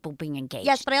these people being engaged?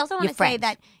 Yes, but I also want Your to say friends.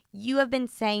 that you have been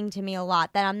saying to me a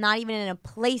lot that I'm not even in a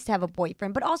place to have a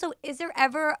boyfriend. But also, is there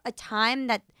ever a time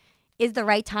that is the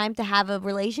right time to have a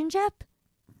relationship?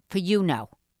 For you, no.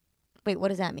 Wait, what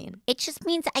does that mean? It just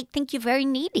means I think you're very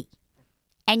needy,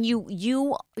 and you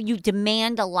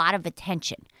demand a lot of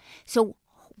attention. So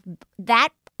that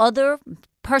other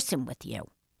person with you,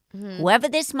 whoever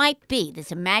this might be,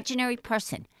 this imaginary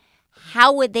person,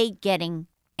 how are they getting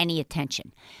any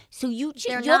attention? So you're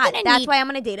not. gonna That's need, why I'm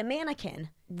going to date a mannequin.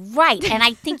 right, and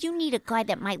I think you need a guy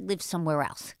that might live somewhere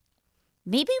else.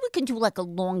 Maybe we can do like a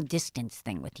long distance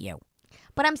thing with you.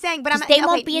 But I'm saying, but 'Cause I'm they okay,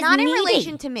 won't be as not in needy.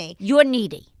 relation to me. You're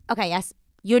needy. Okay, yes,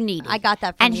 You're needy. I got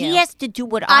that from and you. he has to do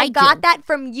what I do. got that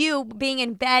from you being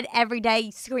in bed every day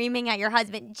screaming at your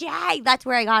husband. Jay, that's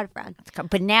where I got it from.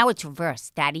 But now it's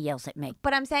reversed. Daddy yells at me.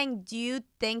 But I'm saying, do you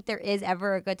think there is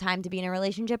ever a good time to be in a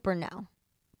relationship or no?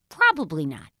 Probably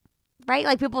not. Right?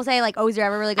 Like people say, like, oh, is there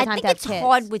ever a really good I time think to have it's kids?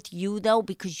 hard with you, though,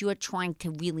 because you're trying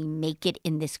to really make it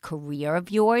in this career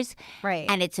of yours. Right.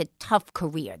 And it's a tough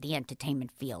career, the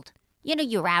entertainment field. You know,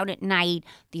 you're out at night.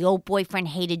 The old boyfriend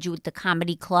hated you at the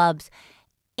comedy clubs.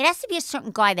 It has to be a certain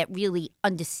guy that really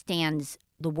understands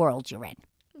the world you're in.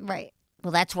 Right.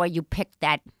 Well, that's why you picked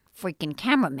that freaking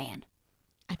cameraman.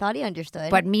 I thought he understood.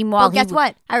 But meanwhile, well, guess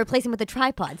what? I replaced him with a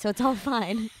tripod, so it's all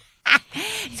fine.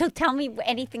 So tell me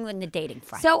anything in the dating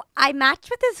front. So I matched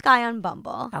with this guy on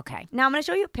Bumble. Okay. Now I'm going to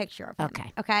show you a picture of him.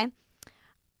 Okay. Okay.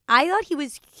 I thought he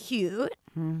was cute.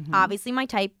 Mm-hmm. Obviously, my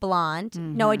type, blonde.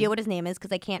 No idea what his name is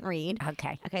because I can't read.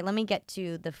 Okay. Okay, let me get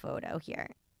to the photo here.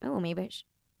 Oh, maybe.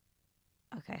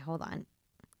 Okay, hold on.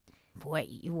 Boy,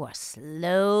 you are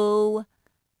slow.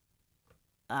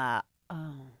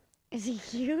 Is he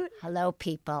cute? Hello,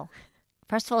 people.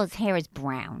 First of all, his hair is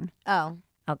brown. Oh.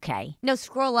 Okay. No,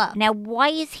 scroll up. Now, why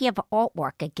is he have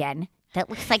artwork again that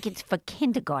looks like it's for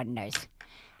kindergartners?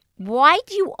 Why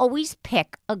do you always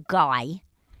pick a guy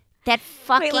that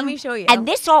fucking... Wait, let me show you. And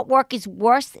this artwork is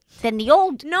worse than the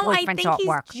old No, I boyfriend's think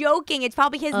artwork. he's joking. It's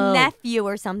probably his Oh. nephew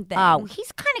or something. Oh,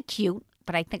 he's kind of cute,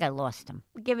 but I think I lost him.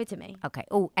 Give it to me. Okay.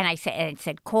 Oh, and it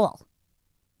said call.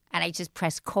 And I just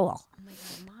pressed call. Oh, my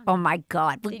God, Mom. Oh, my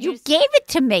God. Well, Did you you s- gave it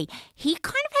to me. He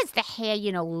kind of has the hair,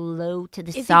 low to the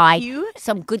Is he side. cute?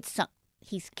 Some good...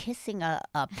 He's kissing a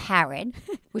parrot,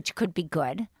 which could be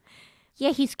good.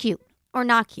 Yeah, he's cute. Or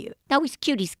not cute. No, he's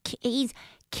cute. He's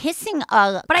kissing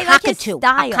a But I like his cockatoo.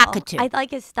 style. A cockatoo. I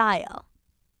like his style.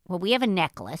 Well, we have a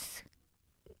necklace,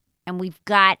 and we've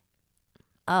got...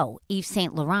 Oh, Yves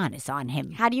Saint Laurent is on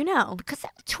him. How do you know? Because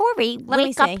Tori, Let me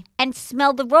wake up see. and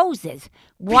smell the roses.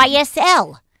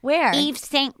 YSL. Where? Yves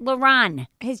Saint Laurent.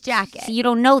 His jacket. So you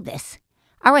don't know this.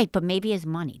 All right, but maybe his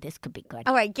money. This could be good.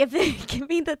 All right, give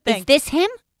me the thing. Is this him?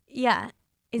 Yeah.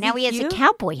 Is Now he has cute? a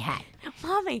cowboy hat.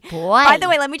 Mommy. Boy. By the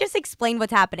way, let me just explain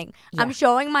what's happening. Yeah. I'm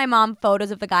showing my mom photos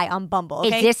of the guy on Bumble.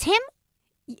 Okay? Is this him?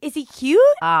 Is he cute?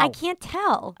 I Oh. can't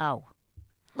tell. Oh.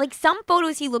 Like some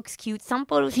photos he looks cute, some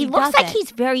photos he, He looks doesn't. like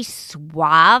he's very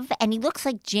suave, and he looks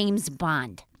like James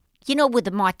Bond. With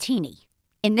a martini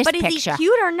in this But picture. is he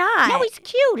cute or not? No, he's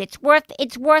cute.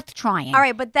 It's worth trying. All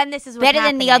right, but then this is what's Better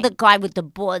than the happening. other guy with the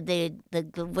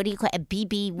what do you call it? A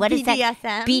BB? What is that?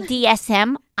 BDSM.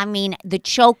 BDSM. I mean, the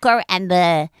choker and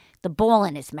the ball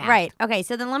in his mouth. Right. Okay.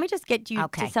 So then let me just get you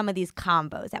Okay. to some of these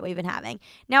combos that we've been having.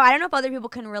 Now, I don't know if other people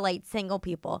can relate, single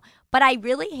people, but I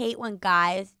really hate when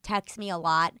guys text me a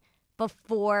lot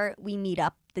before we meet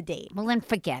up the date. Well, then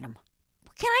forget him.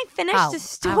 Can I finish Oh, the all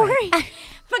story? right.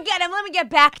 Forget him. Let me get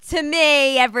back to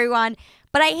me, everyone.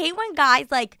 But I hate when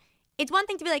guys, like, it's one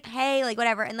thing to be like, hey, like,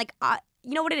 whatever. And, like,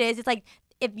 you know what it is? It's like,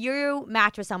 if you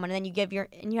match with someone and then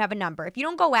you have a number, if you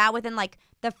don't go out within, like,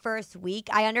 the first week,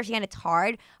 I understand it's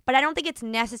hard, but I don't think it's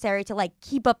necessary to, like,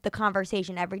 keep up the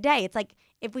conversation every day. It's like,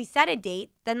 if we set a date,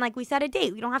 then, like, we set a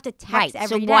date. We don't have to text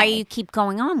every day. So why do you keep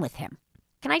going on with him?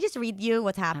 Can I just read you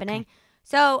what's happening? Okay.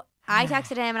 So I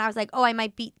texted him and I was like, oh, I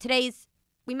might be,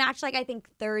 we matched, like, I think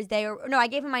Thursday, or no, I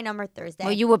gave him my number Thursday.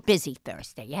 Well, you were busy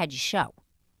Thursday. You had your show.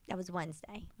 That was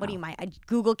Wednesday. What do you mind? A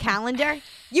Google Calendar?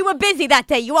 You were busy that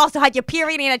day. You also had your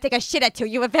period and you had to take a shit at 2.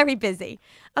 You were very busy.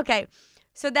 Okay.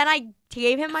 So then I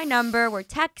gave him my number. We're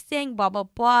texting, blah, blah,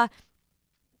 blah.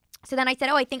 So then I said,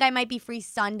 oh, I think I might be free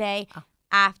Sunday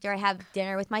after I have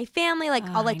dinner with my family. Like,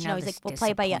 I'll let you know. He's like, we'll play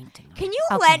it by ear. Can you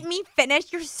let me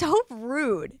finish? You're so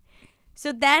rude.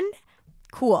 So then,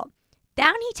 cool.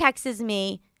 Then he texts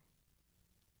me.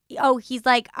 Oh, he's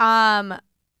like,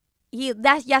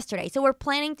 that's yesterday. So we're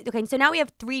planning. Okay, so now we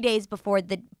have 3 days before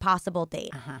the possible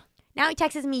date. Now he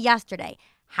texts me yesterday.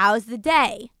 How's the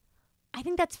day? I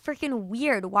think that's freaking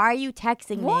weird. Why are you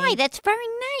texting me? Why? That's very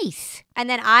nice. And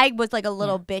then I was like a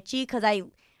little bitchy because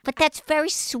But that's very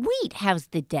sweet. How's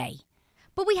the day?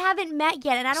 But we haven't met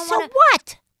yet, and I don't want to. So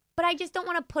what? But I just don't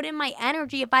want to put in my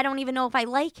energy if I don't even know if I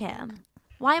like him.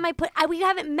 Why am I we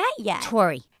haven't met yet.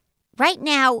 Tori, right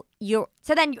now you're.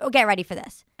 So then, get ready for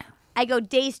this. I go,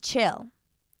 days chill.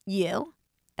 You?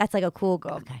 That's like a cool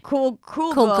girl. Okay. Cool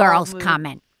girls mood.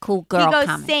 comment. Cool girl comment. He goes,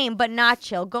 comment. same, but not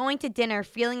chill. Going to dinner,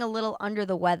 feeling a little under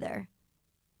the weather.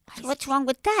 What's wrong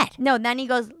with that? No, then he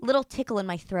goes, little tickle in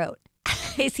my throat.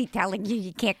 Is he telling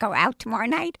you can't go out tomorrow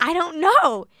night? I don't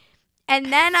know. And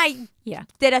then I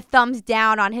did a thumbs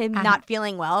down on him not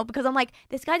feeling well because I'm like,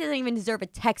 this guy doesn't even deserve a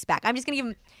text back. I'm just going to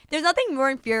give him. There's nothing more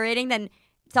infuriating than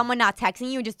someone not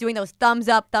texting you and just doing those thumbs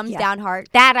up, thumbs down heart.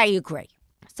 That I agree.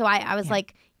 So I was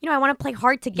like, I want to play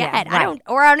hard to get. Right. I don't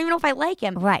even know if I like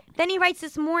him. Right. Then he writes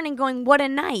this morning going, what a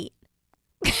night.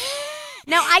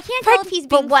 Now, I can't tell if he's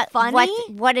being funny.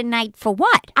 What a night for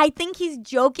what? I think he's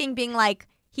joking, being like,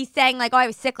 he's saying like, oh, I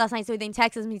was sick last night, so he then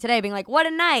texts me today being like, what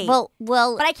a night. Well.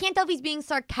 But I can't tell if he's being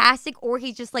sarcastic or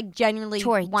he's just like genuinely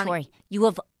Tori, you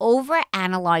have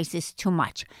overanalyzed this too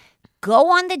much.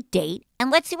 Go on the date and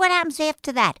let's see what happens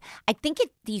after that. I think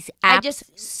these apps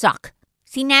suck.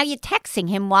 See, now you're texting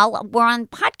him while we're on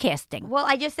podcasting. Well,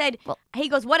 I just said, he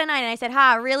goes, what a night. And I said,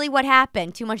 really? What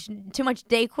happened? Too much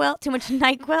Dayquil? Too much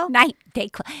NyQuil?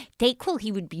 Dayquil,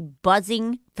 he would be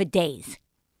buzzing for days.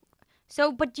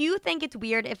 So, but do you think it's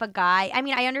weird if a guy, I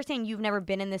mean, I understand you've never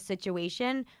been in this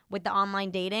situation with the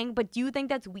online dating, but do you think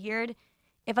that's weird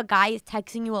if a guy is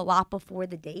texting you a lot before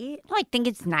the date? No, I think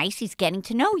it's nice. He's getting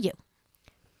to know you.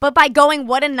 But by going,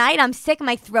 what a night, I'm sick,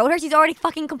 my throat hurts, he's already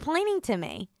fucking complaining to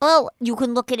me. Well, you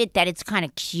can look at it that it's kind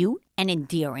of cute and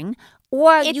endearing.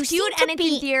 Or it's cute and it's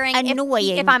endearing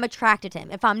annoying. If I'm attracted to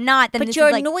him. If I'm not, then but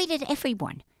you're annoyed at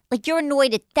everyone. Like, you're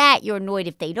annoyed at that. You're annoyed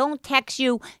if they don't text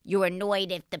you. You're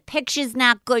annoyed if the picture's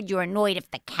not good. You're annoyed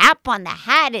if the cap on the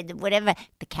hat is whatever.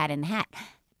 The cat in the hat.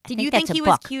 Did you think he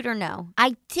was cute or no?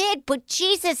 I did, but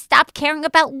Jesus, stop caring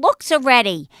about looks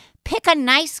already. Pick a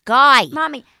nice guy.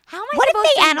 Mommy, how am I What supposed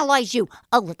if they to analyze you?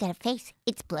 Oh, look at her face.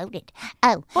 It's bloated.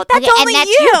 Oh. Well, that's only and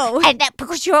you. And that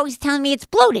because you're always telling me it's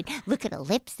bloated. Look at her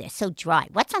lips. They're so dry.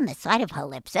 What's on the side of her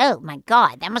lips? Oh, my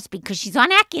God. That must be because she's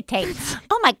on Accutane.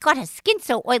 Oh, my God. Her skin's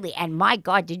so oily. And, my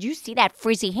God, did you see that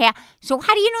frizzy hair? So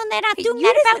how do you know they're not doing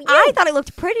that about you? I thought I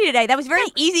looked pretty today. That was very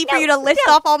easy for you to list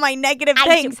off all my negative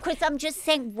things. Because I'm just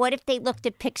saying, what if they looked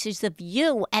at pictures of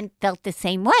you and felt the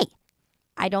same way?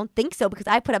 I don't think so because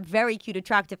I put up very cute,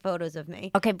 attractive photos of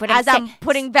me. Okay, but I'm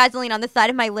putting Vaseline on the side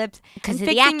of my lips and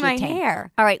fixing my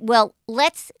hair. All right, well,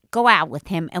 let's go out with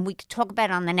him and we could talk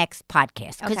about it on the next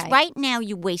podcast. Because right now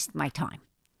you waste my time.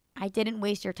 I didn't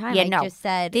waste your time. Yeah, I just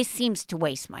said this seems to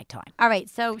waste my time. All right,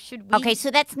 so should we? Okay,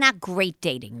 so that's not great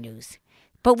dating news.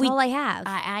 But all I have.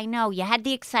 I know you had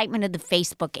the excitement of the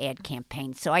Facebook ad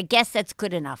campaign, so I guess that's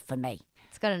good enough for me.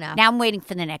 Good enough. Now I'm waiting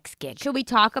for the next gig. Should we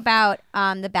talk about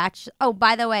the Bachelor? Oh,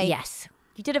 by the way, yes,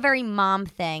 you did a very mom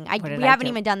thing. We haven't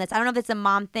even done this. I don't know if it's a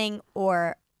mom thing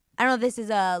or I don't know if this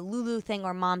is a Lulu thing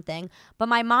or mom thing. But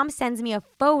my mom sends me a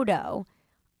photo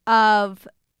of.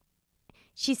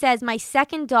 She says my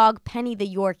second dog, Penny the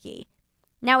Yorkie.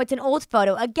 Now it's an old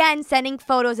photo. Again, sending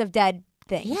photos of dead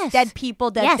things, dead people,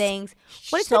 dead things.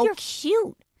 What is so with your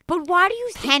cute? But why do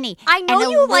you Penny? I know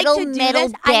you like to do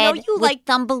this. I know you like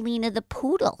Thumbelina the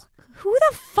poodle. Who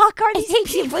the fuck are these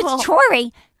people? It's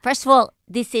Tori. First of all,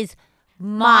 this is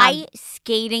my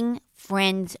skating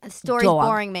friend's Story's dog.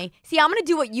 boring me. See, I'm gonna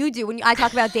do what you do when I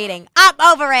talk about dating. I'm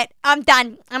over it. I'm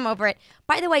done. I'm over it.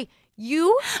 By the way,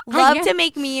 you love yeah. to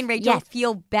make me and Rachel Yes.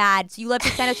 feel bad, so you love to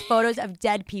send us photos of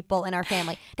dead people in our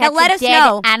family. That's now let a us dead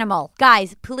know, animal.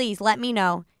 guys. Please let me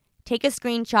know. Take a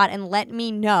screenshot and let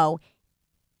me know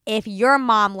if your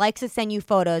mom likes to send you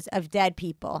photos of dead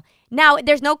people. Now,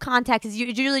 there's no context. It's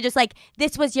usually just like,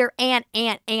 this was your Aunt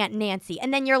Nancy.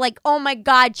 And then you're like, oh my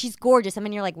God, she's gorgeous. And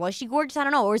then you're like, was she gorgeous? I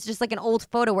don't know. Or it's just like an old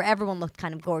photo where everyone looked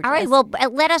kind of gorgeous. All right, well,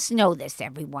 let us know this,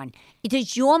 everyone.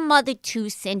 Does your mother, too,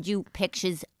 send you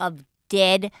pictures of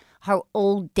her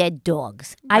old dead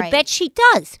dogs? I Right. bet she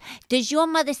does. Does your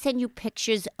mother send you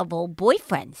pictures of old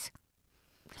boyfriends?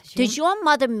 Does your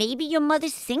mother, maybe your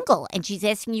mother's single and she's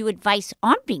asking you advice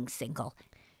on being single?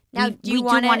 Now, we do you do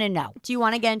want want to know. Do you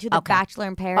want to get into the Okay. Bachelor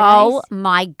in Paradise? Oh,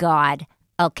 my God.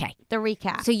 Okay. The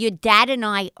recap. So your dad and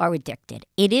I are addicted.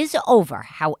 It is over,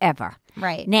 however.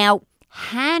 Right. Now,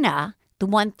 Hannah, the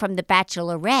one from The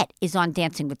Bachelorette, is on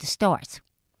Dancing with the Stars.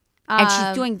 And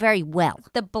she's doing very well.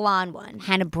 the blonde one.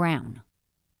 Hannah Brown.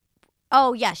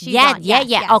 Oh, yeah. She's yeah, on. yeah, Yes,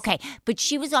 yeah. yes. Okay. But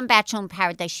she was on Bachelor in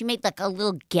Paradise. She made like a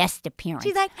little guest appearance.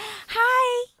 She's like,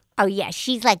 hi. Oh, yeah.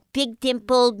 She's like big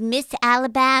dimpled Miss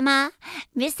Alabama.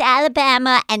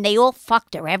 And they all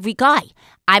fucked her, every guy.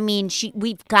 I mean,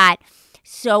 we've got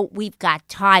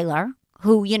Tyler,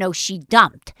 who, she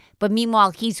dumped. But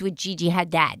meanwhile, he's with Gigi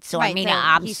Hadid. So, I Right, mean, so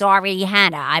I'm he's- sorry,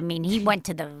 Hannah. I mean, he went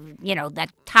to the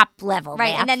top level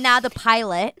Right. there. And then now the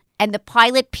pilot. And the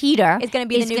pilot, Peter, Is gonna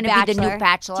be the new gonna be the new Bachelor.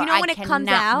 Bachelor. Do you know when I it comes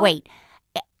cannot out? Wait.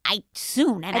 I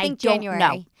soon, and I think don't January.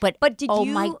 know. But did oh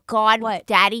you? my God, what?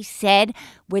 Daddy said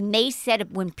when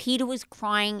Peter was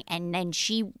crying and then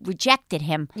she rejected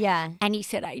him, Yeah. and he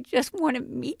said, I just want to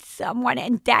meet someone,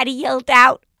 and Daddy yelled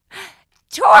out,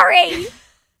 Tori.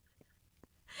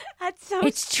 That's so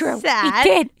It's true. sad. He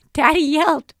did. Daddy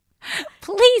yelled,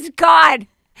 please, God,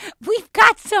 we've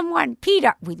got someone.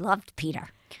 Peter. We loved Peter.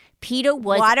 Peter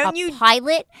was Why don't a you-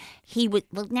 pilot. He was,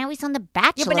 well, now he's on The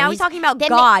Bachelor. Yeah, but now he's talking about then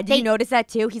God. they- Did you notice that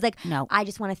too? He's like, No. I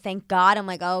just want to thank God. I'm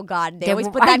like, oh God. They They always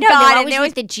were- put I that know, God they and always they always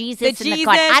use the Jesus the and the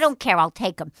God. Jesus. I don't care. I'll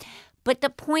take them. But the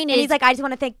point And is, he's like, I just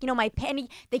want to thank,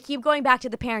 they keep going back to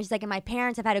the parents. He's like, and my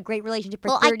parents have had a great relationship for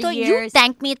well, 30 I thought years. you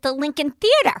thanked me at the Lincoln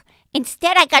Theater.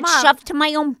 Instead, I got Mom, shoved to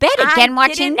my own bed again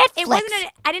watching didn't- Netflix. It wasn't.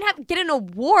 I didn't get an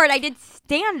award. I did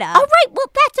stand up. All right, well,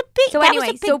 that's a big. So that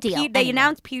anyway, was a big deal. They Anyway,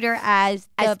 announced Peter as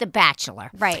the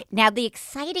Bachelor. Right. Now, the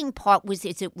exciting part was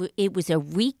it was a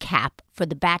recap for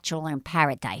The Bachelor in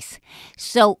Paradise.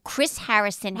 So Chris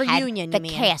Harrison Reunion, had you the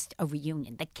mean. cast, a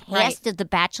reunion. The cast of The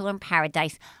Bachelor in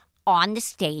Paradise on the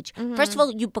stage. First of all,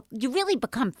 you really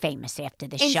become famous after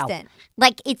the show. Instant.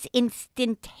 Like, it's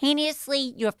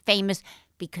instantaneously you're famous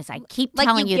because I keep Like,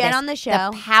 telling you you get this, on the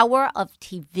show. The power of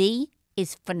TV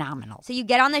is phenomenal. So you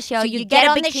get on the show. So you you get get a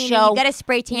on the bikini, show, You get a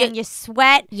spray tan. You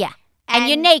sweat. Yeah. And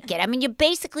you're And- naked. I mean, you're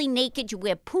basically naked. You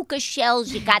wear puka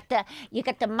shells. You got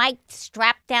the mic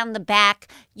strapped down the back.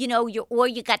 You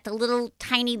got the little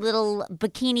tiny little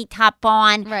bikini top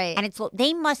on. Right. And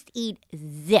they must eat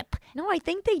zip. No, I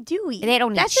think they do eat. They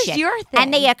don't That's eat just shit. your thing.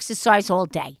 And they exercise all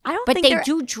day. I don't but think they they're-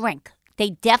 do drink.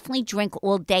 They definitely drink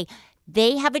all day.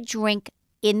 They have a drink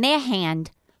in their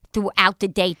hand throughout the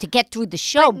day to get through the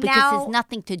show But because now- there's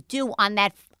nothing to do on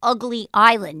that ugly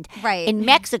island Right. in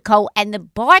Mexico. And the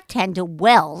bartender,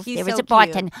 Wells, He's there is so a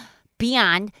bartender,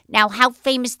 Beyond. Now, how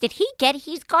famous did he get?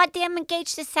 He's goddamn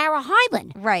engaged to Sarah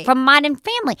Hyland. Right. From Modern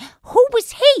Family. Who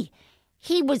was he?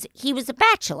 He was a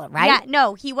bachelor, right? Yeah,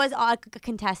 no, he was a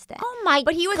contestant. Oh, my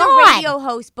But he was God. a radio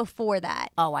host before that.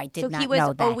 Oh, I did so not he was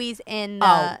know that. always in the.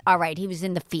 Oh, all right. He was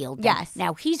in the field. then. Yes.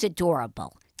 Now, he's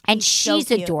adorable. And He's so she's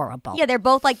cute. adorable. Yeah, they're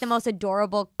both like the most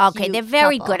adorable. Okay, cute they're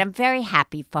very couple. good. I'm very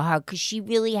happy for her because she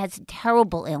really has a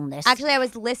terrible illness. Actually, I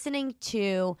was listening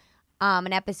to a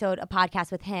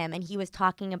podcast with him, and he was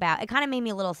talking about. It kind of made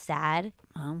me a little sad.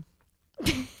 Oh.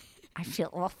 I feel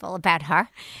awful about her.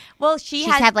 Well, She's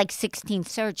had like 16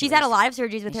 surgeries. She's had a lot of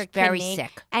surgeries with her She's very kidney.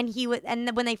 sick.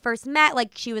 And when they first met,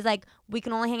 like she was like, "We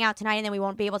can only hang out tonight, and then we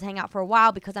won't be able to hang out for a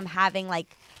while because I'm having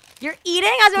like." You're eating?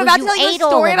 I was Well, about to you tell you ate a all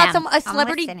story of about them. a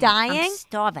celebrity I'm dying. I'm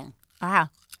starving. Wow.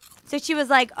 So she was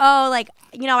like, oh, like,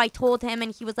 I told him,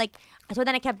 and he was like, so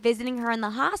then I kept visiting her in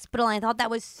the hospital, and I thought that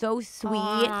was so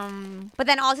sweet. But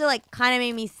then also, like, kind of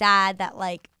made me sad that,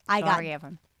 like, I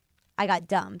got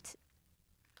dumped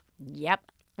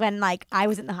Yep. when, like, I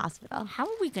was in the hospital. How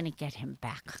are we going to get him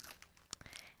back?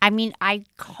 I mean, I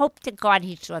hope to God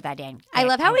he saw that end. I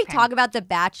love how we talk about The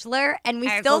Bachelor, and we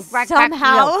I still go right back to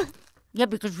somehow... you. Yeah,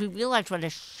 because we realized what a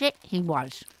shit he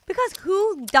was. Because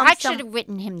who I dumped should have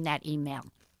written him that email.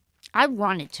 I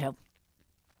wanted to.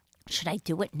 Should I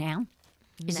do it now?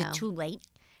 Is No. it too late?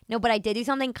 No, but I did do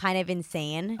something kind of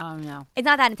insane. Oh, no. It's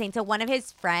not that insane. So one of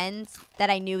his friends that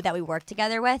I knew that we worked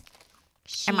together with,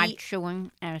 Am I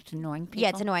chewing and it's annoying people? Yeah,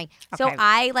 it's annoying. So Okay.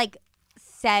 I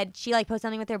said she posted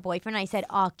something with her boyfriend. And I said,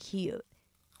 "Oh, cute."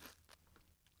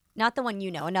 Not the one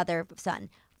you know, another son,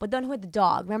 but the one who had the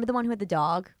dog. Remember the one who had the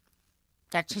dog?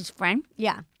 That's his friend?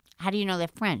 Yeah, How do you know they're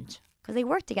friends? because they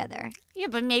worked together. Yeah,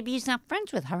 but maybe he's not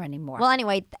friends with her anymore. Well,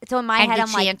 anyway, so in my and head, did I'm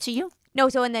she like, answer you? no.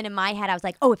 So and then in my head, I was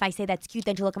like, oh, if I say that's cute,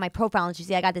 then she'll look at my profile and she'll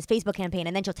see I got this Facebook campaign,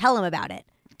 and then she'll tell him about it.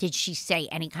 Did she say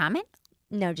any comment?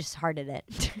 No, just hearted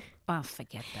it. Oh,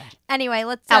 forget that. Anyway,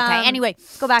 let's Anyway,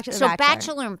 go back to the so Bachelor.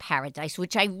 Bachelor in Paradise,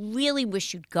 which I really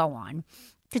wish you'd go on,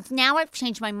 because now I've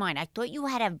changed my mind. I thought you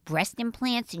had to have breast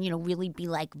implants and really be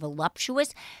like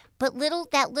voluptuous, but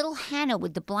that little Hannah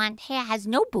with the blonde hair has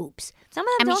no boobs. Some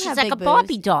of them don't she's have like big a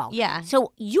Barbie boobs. doll. Yeah.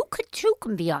 So you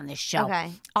can be on this show.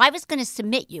 Okay. I was going to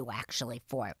submit you actually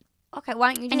for it. Okay,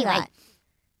 why don't you do Anyway, that?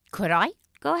 could I?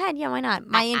 Go ahead. Yeah, why not?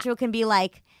 My intro can be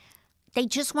like, They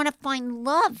just want to find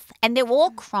love, and they're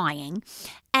all crying,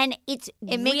 and it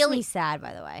makes really me sad,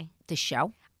 by the way. the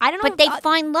show. I don't know. But they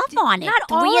find love on it. not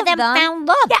all Three of of them them. found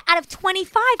love. Yeah, out of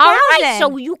 25,000. All right,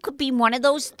 so you could be one of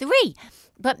those three.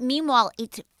 But meanwhile,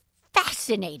 it's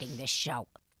fascinating, this show.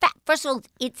 First of all,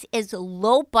 it's as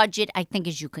low budget, I think,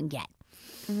 as you can get.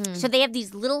 Mm-hmm. So they have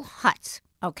these little huts,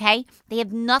 okay? They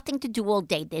have nothing to do all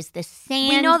day. There's the sand.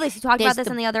 We know this. You talked about there's this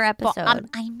in the other episode.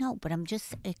 I know, but I'm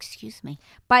just, excuse me.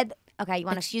 Okay, you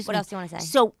want to? Excuse What me. else do you want to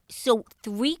say? So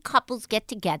three couples get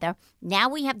together. Now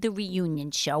we have the reunion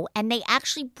show, and they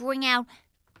actually bring out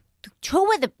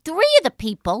three of the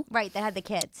people. Right, that had the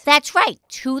kids. That's right.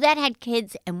 Two that had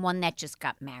kids and one that just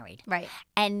got married. Right.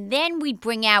 And then we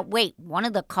bring out, one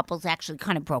of the couples actually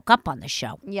kind of broke up on the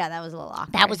show. Yeah, that was a little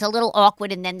awkward. That was a little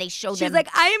awkward, and then they showed She's them. like,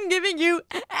 I am giving you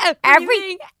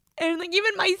everything. And like,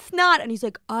 even my snot. And he's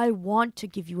like, I want to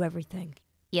give you everything.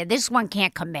 Yeah, this one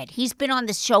can't commit. He's been on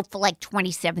the show for like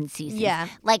 27 seasons. Yeah.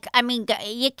 Like, I mean,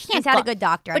 you can't He's had a good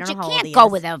doctor. I But don't you know how old can't he go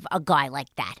is. with a guy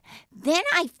like that. Then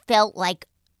I felt like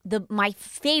my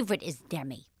favorite is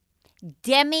Demi.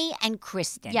 Demi and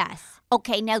Kristen. Yes.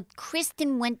 Okay, now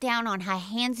Kristen went down on her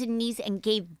hands and knees and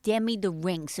gave Demi the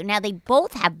ring. So now they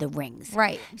both have the rings.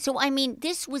 Right. So, I mean,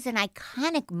 this was an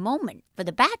iconic moment for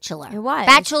The Bachelor. It was.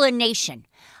 Bachelor Nation.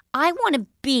 I want to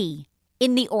be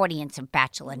in the audience of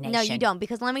Bachelor Nation. No, you don't.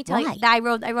 Because let me tell Why? you, I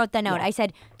wrote the note. Yeah. I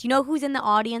said, do you know who's in the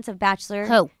audience of Bachelor?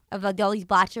 Who? Of all these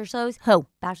Bachelor shows? Who?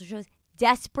 Bachelor shows?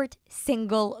 Desperate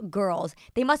single girls.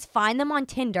 They must find them on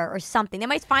Tinder or something. They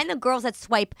might find the girls that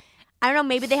swipe. I don't know.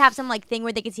 Maybe they have some thing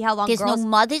where they can see how long There's girls. no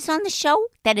mothers on the show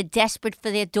that are desperate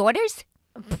for their daughters?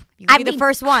 You could be the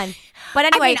first one. But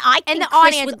anyway, I in think the Chris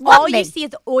audience, would love all me. you see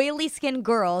is oily skinned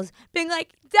girls being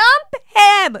like, dump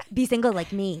him. Be single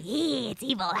like me. It's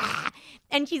evil. Ah.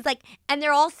 And she's like, and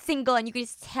they're all single, and you can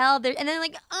just tell they're, and then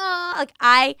like, oh, like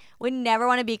I would never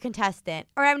want to be a contestant,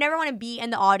 or I would never want to be in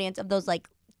the audience of those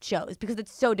shows because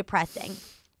it's so depressing.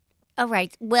 All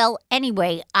right. Well,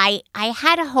 anyway, I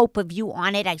had a hope of you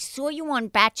on it. I saw you on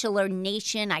Bachelor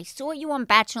Nation. I saw you on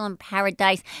Bachelor in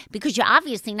Paradise because you're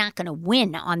obviously not going to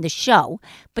win on the show.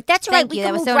 But that's all right. Thank We you.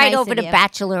 can That was move so right nice over of to you.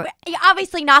 Bachelor You're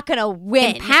obviously not gonna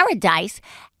win. in Paradise.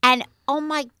 And oh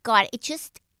my God,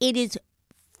 it is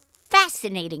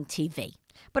fascinating TV.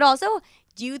 But also,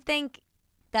 do you think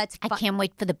that's I fun? can't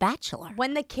wait for The Bachelor.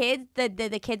 When the kids, the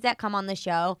kids that come on the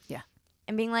show, Yeah.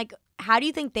 and being like, how do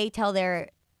you think they tell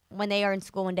when they are in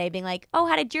school one day, being like, oh,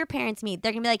 how did your parents meet?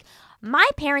 They're gonna be like, my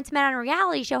parents met on a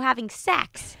reality show having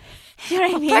sex. You know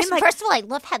what I mean? First of all, I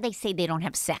love how they say they don't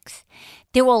have sex.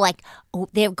 They're all like, and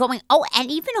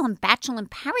even on Bachelor in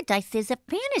Paradise, there's a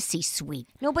fantasy suite.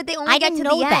 no, but they only I get didn't to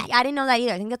know the that. end. I didn't know that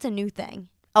either. I think that's a new thing.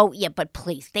 Oh, yeah, but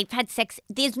please. They've had sex.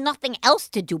 There's nothing else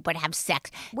to do but have sex.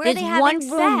 Where are There's they one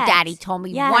having room, sex? Daddy told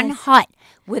me, Yes. one hut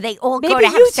where they all go Maybe to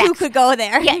have you sex. two could go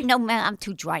there. Yeah, no, man, I'm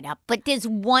too dried up. But there's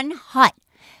one hut.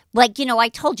 I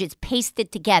told you, it's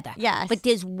pasted together. Yes. But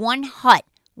there's one hut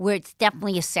where it's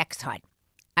definitely a sex hut.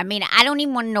 I mean, I don't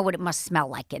even want to know what it must smell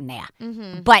like in there.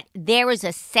 Mm-hmm. But there is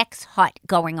a sex hut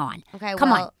going on. Okay,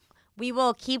 Come on. We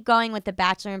will keep going with the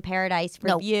Bachelor in Paradise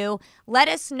No. review. Let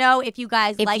us know if you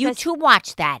guys If like you us. two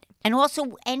watch that, and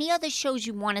also any other shows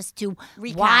you want us to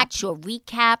Recap. watch or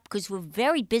recap, because we're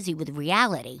very busy with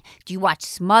reality. Do you watch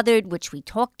Smothered, which we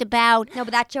talked about? No,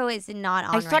 but that show is not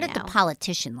on I started right now. The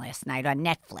Politician last night on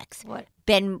Netflix. What?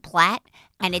 Ben Platt,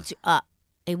 and it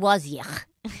was yuck.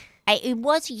 It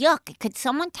was yuck. Could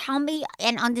someone tell me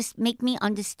and make me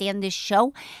understand this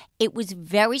show? It was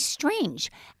very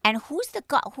strange. And who's the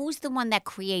guy? Who's the one that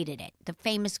created it? The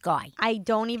famous guy. I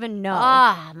don't even know.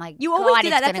 Oh my You God! always do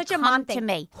that. It's That's such a gonna mom come thing. to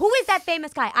me. Who is that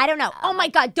famous guy? I don't know. Oh my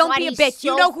God! Don't be a he's bitch.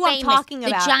 You so know who I'm famous. talking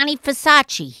about. The Johnny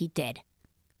Versace. He did.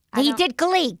 He don't- did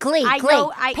Glee. I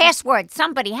know, Password.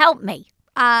 Somebody help me.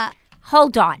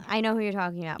 Hold on. I know who you're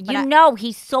talking about. But You know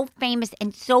he's so famous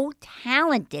and so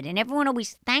talented, and everyone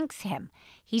always thanks him.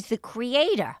 He's the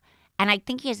creator, and I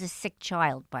think he has a sick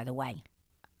child, by the way.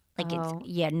 Like Oh.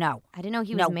 no. I didn't know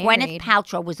he was No, married. Gwyneth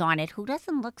Paltrow was on it, who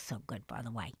doesn't look so good, by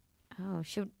the way. Oh,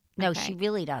 shoot. No, Okay. she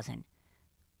really doesn't.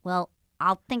 Well,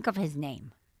 I'll think of his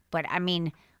name. But, I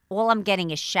mean, all I'm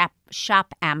getting is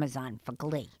shop Amazon for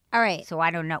Glee. All right. So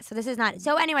I don't know. So this is not.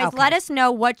 So anyways, Okay. let us know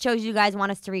what shows you guys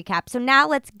want us to recap. So now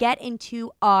let's get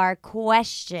into our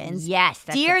questions. Yes,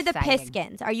 that's Dear exciting. the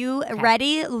Piskins, are you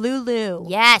ready, Lulu?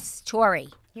 Yes, Tori.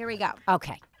 Here we go.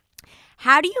 Okay.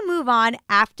 How do you move on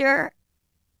after?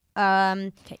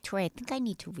 Okay, Tori, I think I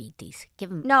need to read these. Give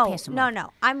them. No, pass them no, off. no.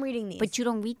 I'm reading these. But you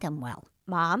don't read them well.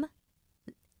 Mom,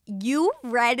 you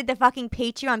read the fucking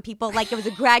Patreon people like it was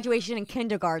a graduation in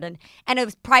kindergarten, and it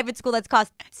was private school that's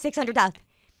cost $600,000.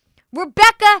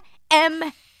 Rebecca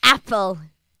M. Apple.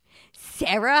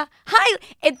 Sarah. Hi.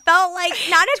 It felt like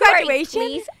not a Tori, graduation.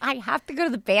 please, I have to go to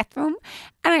the bathroom,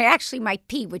 and I actually might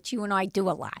pee, which you and I do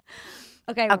a lot.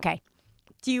 Okay. Okay.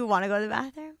 Do you want to go to the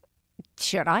bathroom?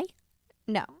 Should I?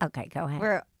 No. Okay, go ahead.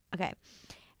 We're okay.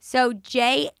 So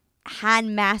Jay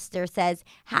Handmaster says,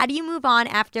 "How do you move on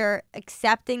after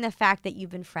accepting the fact that you've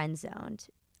been friend zoned?"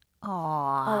 Oh,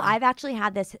 I've actually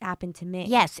had this happen to me.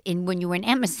 Yes, when you were in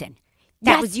Emerson.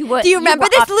 That Yes. was you were. Do you remember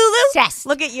this, Lulu? Obsessed.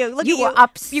 Look at you. Look You at you. were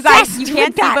obsessed You guys, you with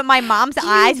can't see, that. but my mom's You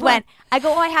eyes were- went. I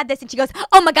go, "Oh, I had this," and she goes,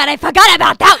 "Oh my God, I forgot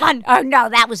about that one." Oh no,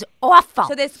 that was awful.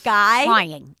 So this guy.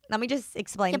 Crying. Let me just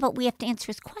explain. Yeah, but we have to answer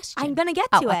his question. I'm gonna get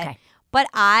Oh, to it. okay. But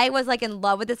I was like in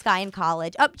love with this guy in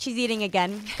college. Oh, she's eating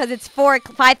again because it's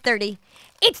 5:30.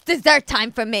 It's dessert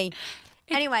time for me.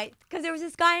 Anyway, because there was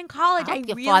this guy in college. I hope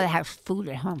your really, father has food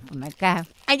at home from that guy.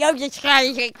 I know this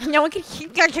guy. No one can.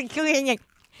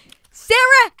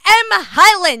 Sarah M.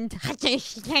 Highland.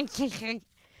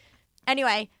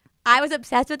 Anyway, I was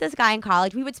obsessed with this guy in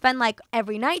college. We would spend like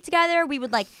every night together. We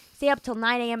would like stay up till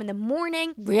 9 a.m. in the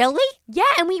morning. Really? Yeah,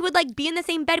 and we would like be in the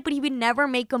same bed, but he would never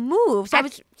make a move. So I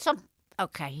was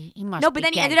Okay, he must. no, but be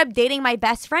then he gay. ended up dating my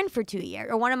best friend for 2 years,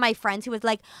 or one of my friends who was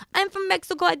like, "I'm from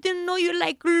Mexico. I didn't know you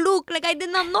like Luke. Like I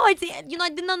did not know. I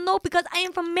did not know because I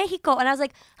am from Mexico." And I was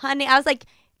like, "Honey," I was like,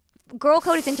 "Girl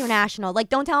code is international. Like,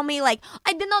 don't tell me like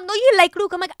I did not know you like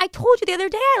Luke." I'm like, "I told you the other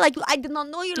day. I like you. I did not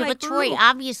know you Yeah, like but Tori, Luke."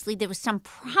 obviously there was some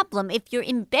problem if you're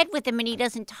in bed with him and he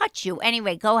doesn't touch you.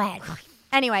 Anyway, go ahead.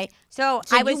 Anyway, so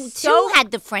So I you was too so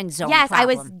had the friend zone yes, I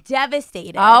was problem.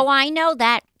 devastated. Oh, I know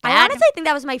that. I Bad. honestly think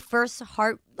that was my first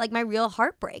my real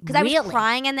heartbreak because I was Really?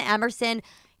 crying in the Emerson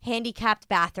handicapped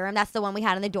bathroom. That's the one we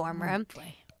had in the dorm room.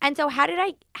 boy. And so how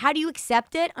do you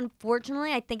accept it?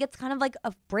 Unfortunately, I think it's kind of like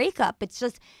a breakup. It's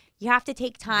just you have to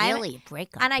take time. Really, a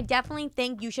breakup. And I definitely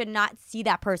think you should not see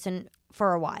that person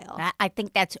for a while. I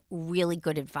think that's really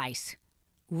good advice.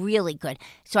 Really good.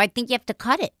 So I think you have to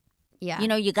cut it. Yeah. You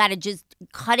know, you got to just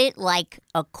cut it like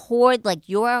a cord, like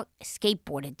your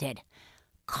skateboarder did.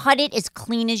 Cut it as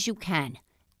clean as you can.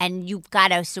 And you've got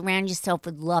to surround yourself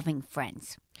with loving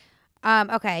friends.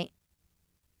 Okay.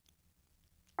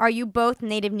 Are you both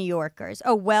native New Yorkers?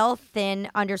 Oh, well,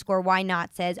 thin_why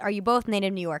not says, are you both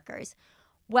native New Yorkers?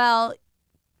 Well,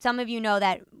 some of you know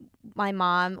that my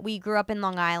mom, we grew up in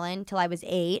Long Island till I was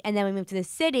 8, and then we moved to the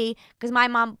city because my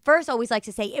mom first always likes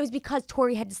to say it was because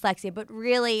Tori had dyslexia, but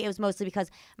really it was mostly because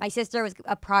my sister was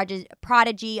a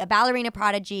prodigy, a ballerina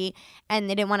prodigy, and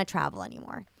they didn't want to travel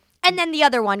anymore. And then the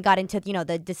other one got into,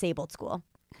 the disabled school.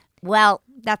 Well,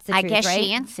 That's the I truth, guess right?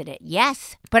 she answered it.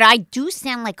 Yes. But I do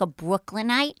sound like a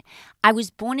Brooklynite. I was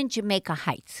born in Jamaica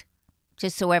Heights,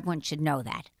 just so everyone should know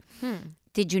that.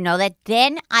 Did you know that?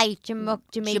 Then I...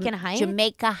 Jamaican Heights?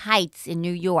 Jamaica Heights in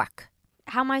New York.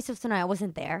 How am I supposed to know? I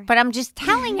wasn't there. But I'm just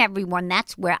telling everyone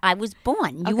that's where I was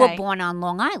born. You were Okay. born on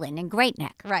Long Island in Great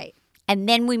Neck. Right. And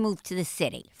then we moved to the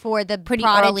city. For the Pretty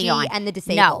prodigy early on. and the No,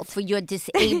 disabled. for your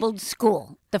disabled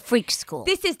school, the freak school.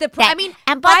 This is the... That- I mean,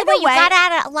 and by the way, you way,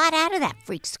 got a lot out of that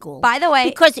freak school. by the way...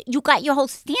 because you got your whole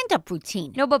stand-up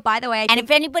routine. No, but by the way, I And think...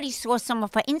 if anybody saw some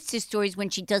of her Insta stories when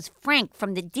she does Frank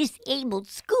from the disabled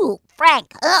school,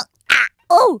 Frank,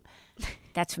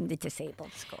 that's from the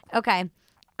disabled school. Okay.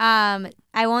 I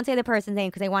won't say the person's name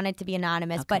because I want it to be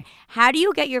anonymous, but how do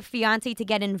you get your fiance to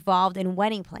get involved in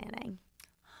wedding planning?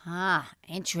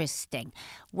 Interesting.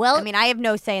 Well, I mean, I have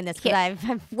no say in this because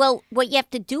I've well, what you have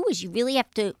to do is you really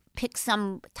have to pick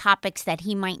some topics that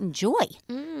he might enjoy,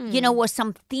 or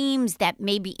some themes that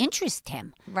maybe interest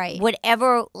him. Right.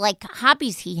 Whatever, like,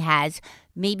 hobbies he has,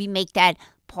 maybe make that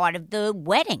part of the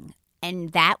wedding.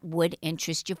 And that would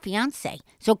interest your fiance.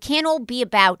 So it can't all be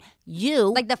about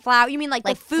you. like the flower. You mean like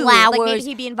the food? Flowers, Like maybe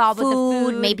he'd be involved with the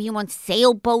food. Maybe he wants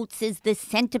sailboats as the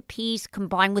centerpiece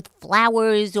combined with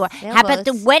flowers. Or how about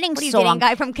the Sailboats? wedding What are you song? dating a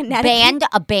guy from Connecticut?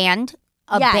 A band.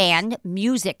 Yes. Band.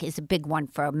 Music is a big one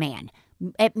for a man.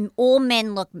 All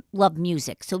men love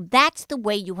music. So that's the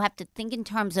way you have to think in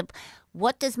terms of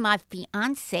what does my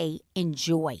fiance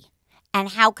enjoy? And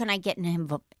how can I get him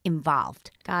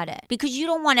involved? Got it. Because you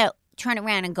don't want to turn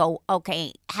around and go,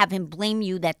 okay, have him blame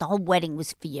you that the whole wedding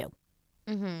was for you.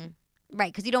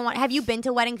 Right, because you don't want. Have you been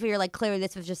to weddings where you're like, clearly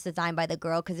this was just designed by the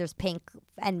girl because there's pink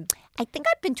and. I think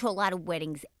I've been to a lot of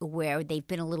weddings where they've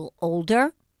been a little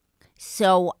older.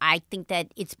 So I think that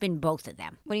it's been both of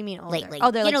them. What do you mean older? Lately. Oh,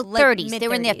 they're like 30s. mid-30s.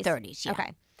 They're in their 30s, yeah.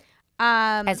 Okay.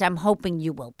 As I'm hoping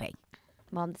you will be.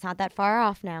 Well, it's not that far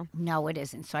off now. No, it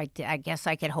isn't. So I guess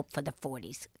I could hope for the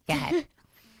 40s. Go ahead.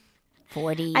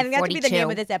 40, I think that 42. could be the name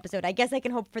of this episode. I guess I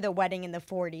can hope for the wedding in the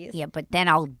 40s. Yeah, but then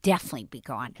I'll definitely be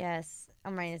gone. Yes.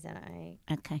 I'm writing this down.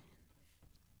 Okay.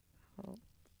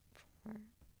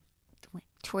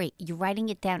 Tori, you're writing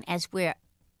it down as we're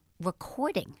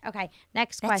recording. Okay.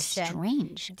 Next That's question.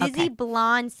 strange. Dizzy Okay.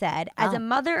 Blonde said, as a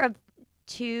mother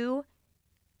to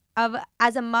a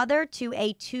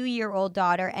 2-year-old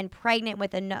daughter and pregnant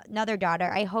with another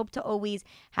daughter, I hope to always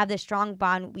have the strong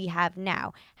bond we have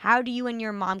now. How do you and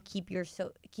your mom keep yours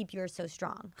so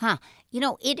strong?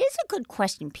 It is a good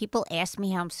question. People ask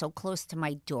me how I'm so close to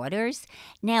my daughters.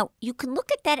 Now, you can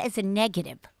look at that as a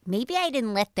negative. Maybe I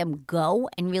didn't let them go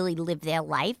and really live their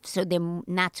life, so they're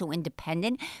not so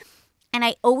independent. And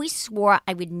I always swore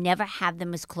I would never have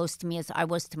them as close to me as I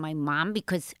was to my mom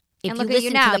because if you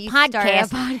listen to the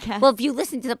podcast, well, if you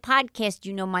listen to the podcast,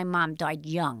 you know my mom died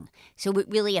young. So it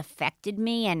really affected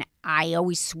me. And I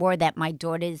always swore that my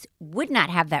daughters would not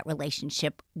have that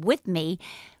relationship with me.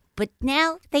 But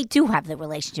now they do have the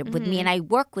relationship with me, and I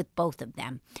work with both of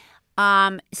them.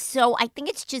 So I think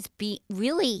it's just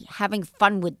really having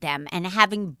fun with them and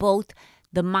having both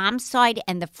the mom side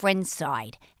and the friend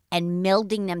side and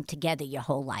melding them together your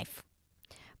whole life.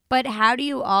 But how do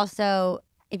you also,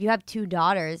 if you have 2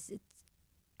 daughters,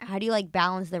 how do you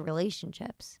balance the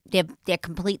relationships? They're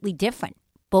completely different.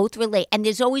 Both relate, and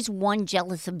there's always one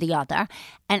jealous of the other.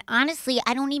 And honestly,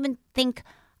 I don't even think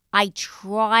I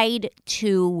tried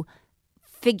to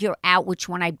figure out which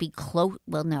one I'd be close.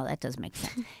 Well, no, that doesn't make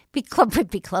sense. Be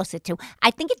closer to.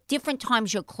 I think at different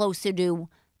times you're closer to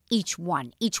each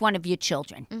one of your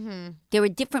children. There are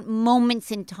different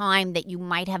moments in time that you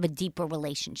might have a deeper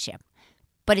relationship.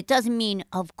 But it doesn't mean,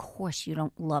 of course, you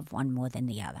don't love one more than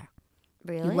the other.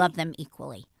 Really? You love them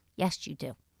equally. Yes, you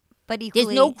do. But equally,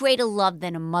 There's no greater love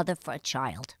than a mother for a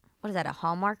child. What is that, a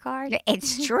Hallmark card?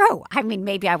 It's true. I mean,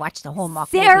 maybe I watched the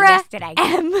Hallmark movie Sarah yesterday.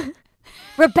 M.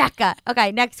 Rebecca.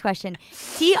 Okay, next question.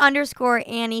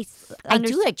 T_Annie. I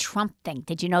do a Trump thing.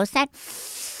 Did you notice that?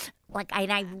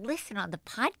 And I listen on the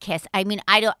podcast. I mean,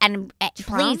 I don't. And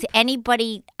please,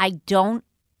 anybody, I don't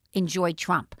enjoy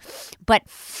Trump. But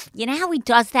you know how he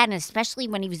does that, and especially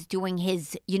when he was doing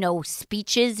his,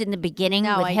 speeches in the beginning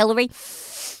with Hillary.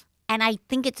 And I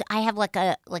think I have like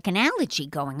an allergy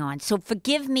going on. So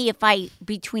forgive me if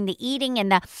between the eating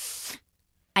and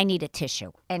I need a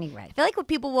tissue. Anyway. I feel like what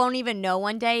people won't even know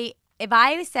one day, if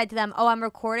I said to them, oh, I'm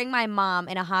recording my mom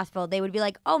in a hospital, they would be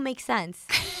like, oh, makes sense.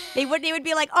 They would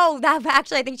be like, oh, that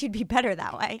actually I think she'd be better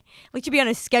that way. We should be on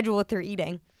a schedule with her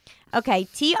eating. Okay,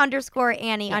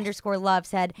 T_Annie_love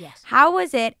said, yes. How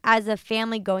was it as a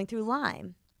family going through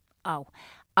Lyme? Oh.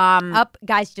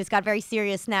 Guys, just got very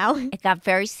serious now. It got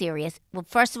very serious. Well,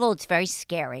 first of all, it's very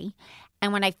scary.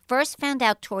 And when I first found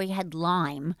out Tori had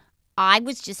Lyme, I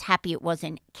was just happy it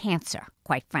wasn't cancer,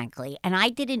 quite frankly. And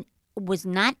I was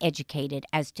not educated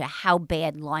as to how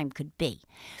bad Lyme could be.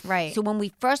 Right. So when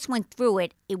we first went through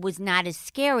it, it was not as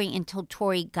scary until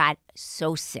Tori got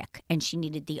so sick and she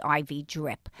needed the IV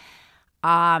drip.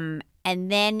 And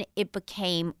then it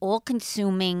became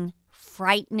all-consuming,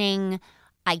 frightening.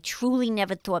 I truly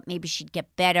never thought maybe she'd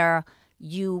get better.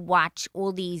 You watch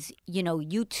all these,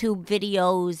 YouTube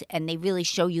videos, and they really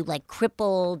show you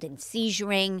crippled and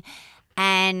seizuring.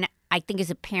 And I think as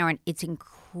a parent, it's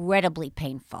incredibly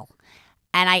painful.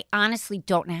 And I honestly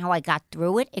don't know how I got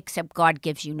through it, except God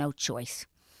gives you no choice.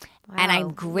 Wow. And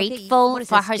I'm grateful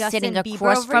for her sitting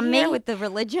across from me. With the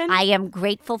religion? I am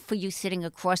grateful for you sitting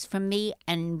across from me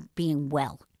and being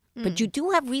well. But you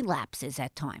do have relapses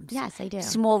at times. Yes, I do.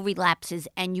 Small relapses,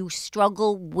 and you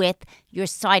struggle with your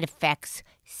side effects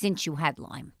since you had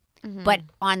Lyme. But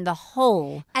on the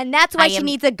whole, And that's why I she am-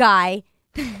 needs a guy.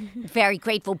 very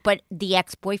grateful. But the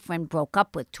ex-boyfriend broke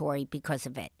up with Tori because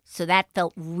of it. So that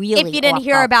felt really If you didn't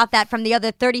hear awful. about that from the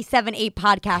other 37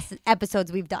 podcast episodes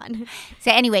we've done.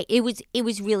 So anyway, it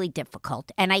was really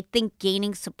difficult. And I think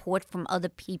gaining support from other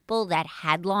people that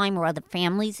had Lyme or other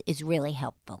families is really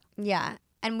helpful. Yeah.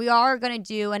 And we are going to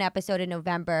do an episode in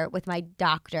November with my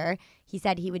doctor. He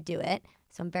said he would do it.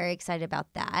 So I'm very excited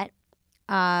about that.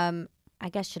 I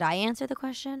guess, should I answer the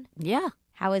question? Yeah.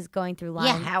 How is going through Lyme?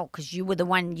 Yeah, how? Because you were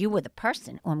the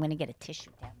person. Oh, I'm going to get a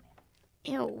tissue down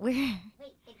there. Ew, we're...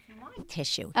 Wait, it's my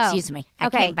tissue. Oh, Excuse me. I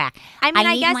okay. came back. I mean,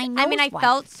 I need guess, my I nose mean, I wiped.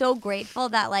 felt so grateful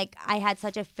that, like, I had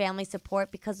such a family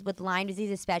support because with Lyme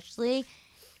disease especially,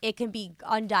 it can be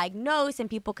undiagnosed and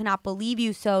people cannot believe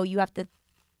you. So you have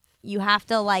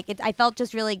to, like, I felt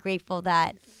just really grateful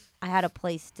that I had a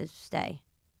place to stay.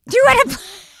 You had a...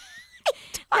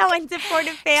 No, and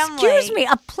supportive family. Excuse me,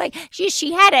 a place.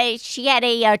 She had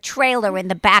a trailer in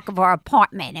the back of our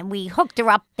apartment, and we hooked her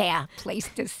up there. Place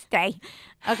to stay.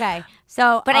 Okay,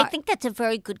 so. But I think that's a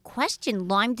very good question.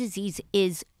 Lyme disease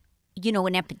is,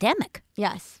 an epidemic,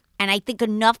 Yes. and I think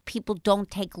enough people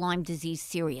don't take Lyme disease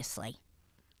seriously,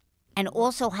 and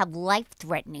also have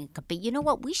life-threatening. But you know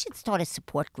what? We should start a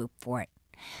support group for it.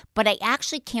 But I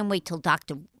actually can't wait till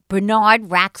Dr. Bernard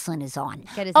Raxlin is on.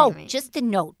 Get his Oh, name right. just a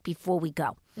note before we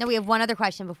go. No, we have one other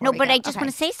question before No, we but go. I just Okay.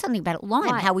 want to say something about Lyme,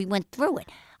 Why? how we went through it.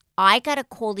 I got a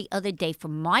call the other day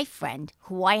from my friend,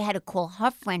 who I had to call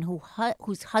her friend,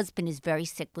 whose husband is very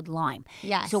sick with Lyme.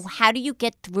 Yes. So how do you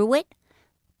get through it?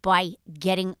 By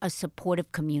getting a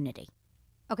supportive community.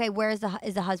 Okay, is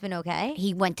the husband okay?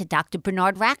 He went to Dr.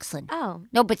 Bernard Raxlin. Oh.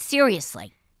 No, but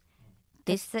seriously,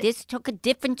 That's it. this took a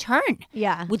different turn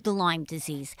Yeah. with the Lyme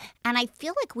disease. And I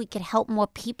feel like we could help more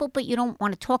people, but you don't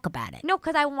want to talk about it. No,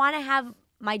 because I want to have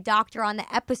my doctor on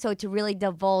the episode to really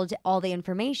divulge all the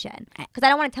information. Because I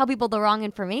don't want to tell people the wrong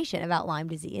information about Lyme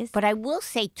disease. But I will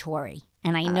say, Tori,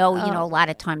 and I know, a lot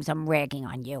of times I'm ragging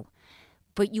on you,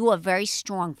 but you are very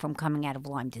strong from coming out of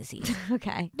Lyme disease.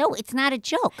 Okay. No, it's not a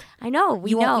joke. I know.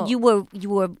 We You know.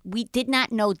 were, we did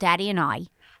not know, Daddy and I,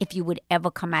 if you would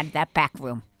ever come out of that back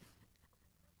room.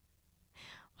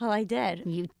 Well, I did.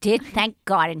 You did, thank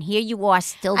God. And here you are,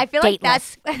 still I feel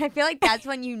dateless. like that's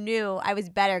when you knew I was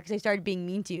better because I started being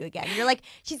mean to you again. You're like,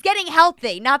 she's getting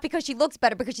healthy, not because she looks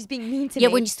better, because she's being mean to Yeah,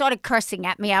 me. when you started cursing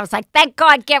at me, I was like, thank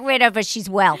God, get rid of her. She's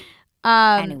well.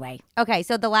 Anyway. Okay,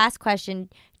 so the last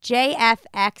question,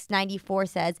 JFX94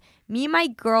 says, my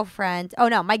girlfriend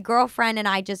and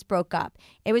I just broke up.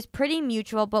 It was pretty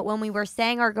mutual, but when we were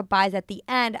saying our goodbyes at the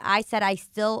end, I said I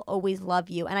still always love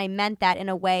you, and I meant that in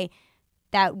a way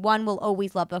that one will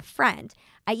always love a friend.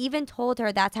 I even told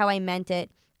her that's how I meant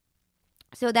it,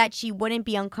 so that she wouldn't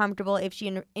be uncomfortable if she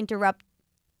interpreted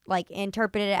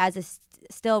it as a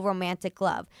still romantic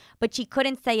love. But she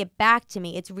couldn't say it back to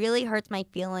me. It really hurts my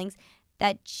feelings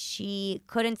that she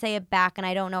couldn't say it back, and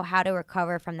I don't know how to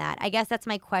recover from that. I guess that's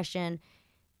my question,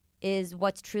 is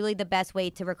what's truly the best way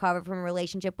to recover from a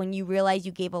relationship when you realize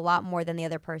you gave a lot more than the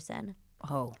other person?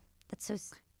 Oh.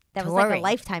 That was like Tori. a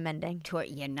lifetime ending.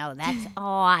 Tori, that's,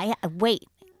 wait,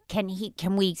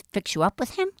 can we fix you up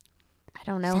with him? I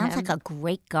don't know Sounds him. like a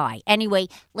great guy. Anyway,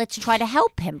 let's try to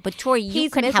help him. But Tori, you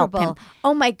He's can miserable. help him.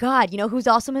 Oh my God, you know who's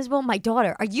also miserable? My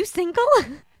daughter. Are you single?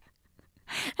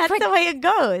 That's the way it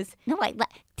goes. No,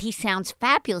 he sounds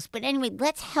fabulous. But anyway,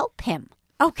 let's help him.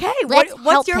 Okay, Let's what's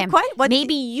help your him. question?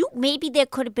 Maybe there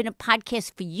could have been a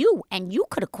podcast for you, and you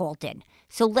could have called in.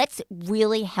 So let's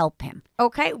really help him.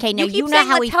 Okay. Okay, now keep you know saying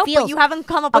how let's he help, feels. But you haven't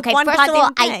come up with Okay, one first of all,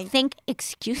 goddamn thing. I think,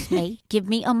 excuse me, give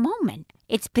me a moment.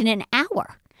 It's been an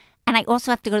hour. And I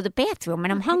also have to go to the bathroom,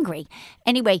 and I'm hungry.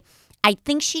 Anyway, I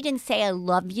think she didn't say I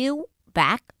love you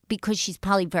back because she's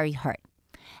probably very hurt.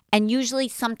 And usually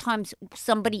sometimes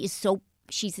somebody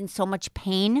she's in so much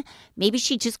pain, maybe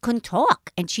she just couldn't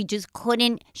talk. And she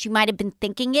might have been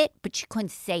thinking it, but she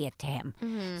couldn't say it to him.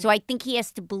 Mm-hmm. So I think he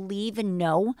has to believe and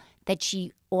know that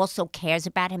she also cares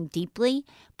about him deeply.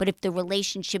 But if the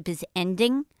relationship is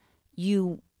ending,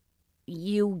 you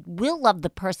will love the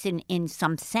person in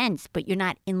some sense, but you're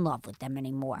not in love with them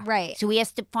anymore. Right. So he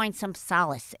has to find some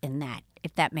solace in that,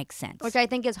 if that makes sense. Which I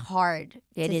think is hard.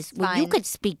 It to is. Well, you find. could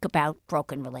speak about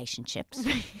broken relationships.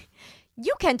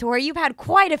 You can, Tori. You've had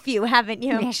quite a few, haven't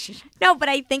you? No, but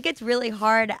I think it's really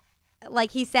hard.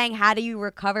 Like he's saying, how do you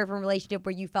recover from a relationship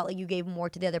where you felt like you gave more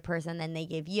to the other person than they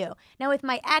gave you? Now, with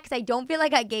my ex, I don't feel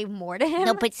like I gave more to him.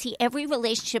 No, but see, every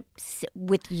relationship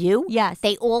with you, Yes.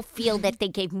 they all feel that they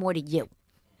gave more to you.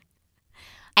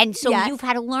 And so Yes. you've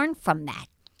had to learn from that.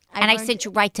 I And I learned- sent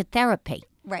you right to therapy.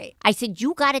 Right. I said,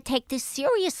 you got to take this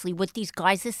seriously, what these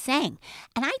guys are saying.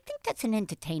 And I think that's an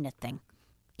entertainer thing.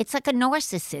 It's like a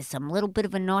narcissism, a little bit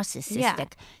of a narcissistic. Yeah.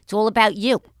 It's all about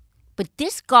you. But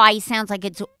this guy sounds like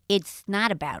it's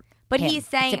not about But him. he's It's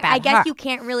saying, about I guess her. you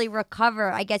can't really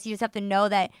recover. I guess you just have to know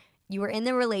that you were in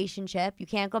the relationship. You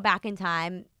can't go back in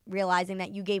time, realizing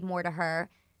that you gave more to her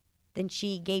than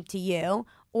she gave to you.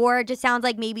 Or it just sounds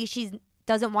like maybe she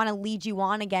doesn't want to lead you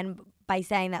on again by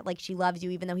saying that like she loves you,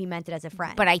 even though he meant it as a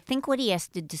friend. But I think what he has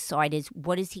to decide is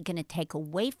what is he going to take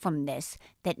away from this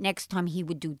that next time he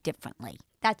would do differently.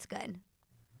 That's good.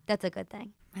 That's a good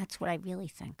thing. That's what I really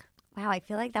think. Wow, I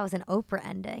feel like that was an Oprah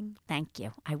ending. Thank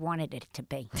you. I wanted it to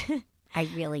be. I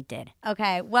really did.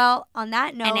 Okay, well, on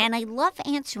that note, And I love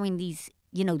answering these,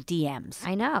 DMs.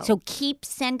 I know. So keep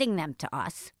sending them to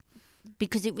us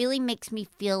because it really makes me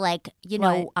feel like,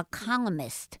 What? a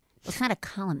columnist. It's not a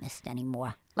columnist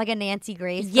anymore. like a Nancy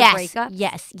Grace for Yes, breakup.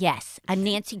 yes. A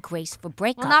Nancy Grace for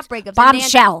breakups. Well, not breakups. a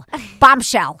Bombshell.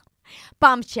 Bombshell.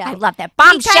 Bombshell. I love that.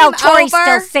 Bombshell. came Tori's over.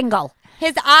 still single.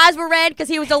 His eyes were red because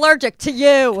he was allergic to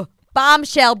you.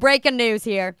 Bombshell. Breaking news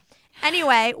here.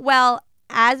 Anyway, well,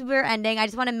 as we're ending, I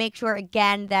just want to make sure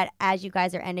again that as you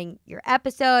guys are ending your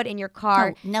episode in your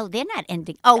car, No, they're not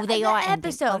ending. Oh, they the are ending.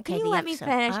 episode. Okay, Can you the let me episode.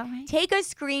 finish? All right. Take a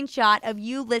screenshot of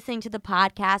you listening to the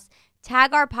podcast.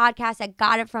 Tag our podcast at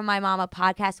Got It From My Mama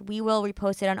podcast. We will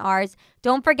repost it on ours.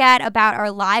 Don't forget about our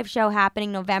live show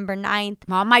happening November 9th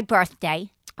On my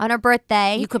birthday, on her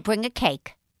birthday. you could bring a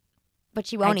cake. But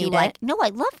she won't I do eat like- it. No, I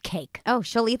love cake. Oh,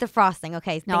 she'll eat the frosting.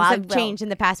 Okay, No, things I have will. changed in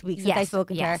the past week since I've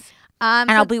spoken to her. yes. And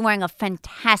So- I'll be wearing a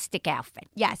fantastic outfit.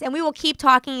 yes, and we will keep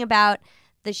talking about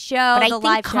the show, But I the think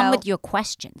live come show. with your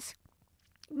questions.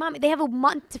 Mommy, they have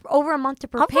over a month to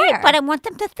All prepare. right, but I want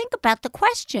them to think about the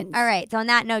questions. All right, so on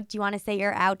that note, do you want to say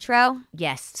your outro?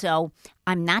 Yes, so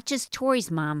I'm not just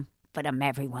Tori's mom, but I'm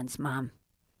everyone's mom.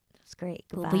 It's great.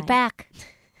 We'll Goodbye. be back.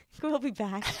 We'll be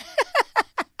back.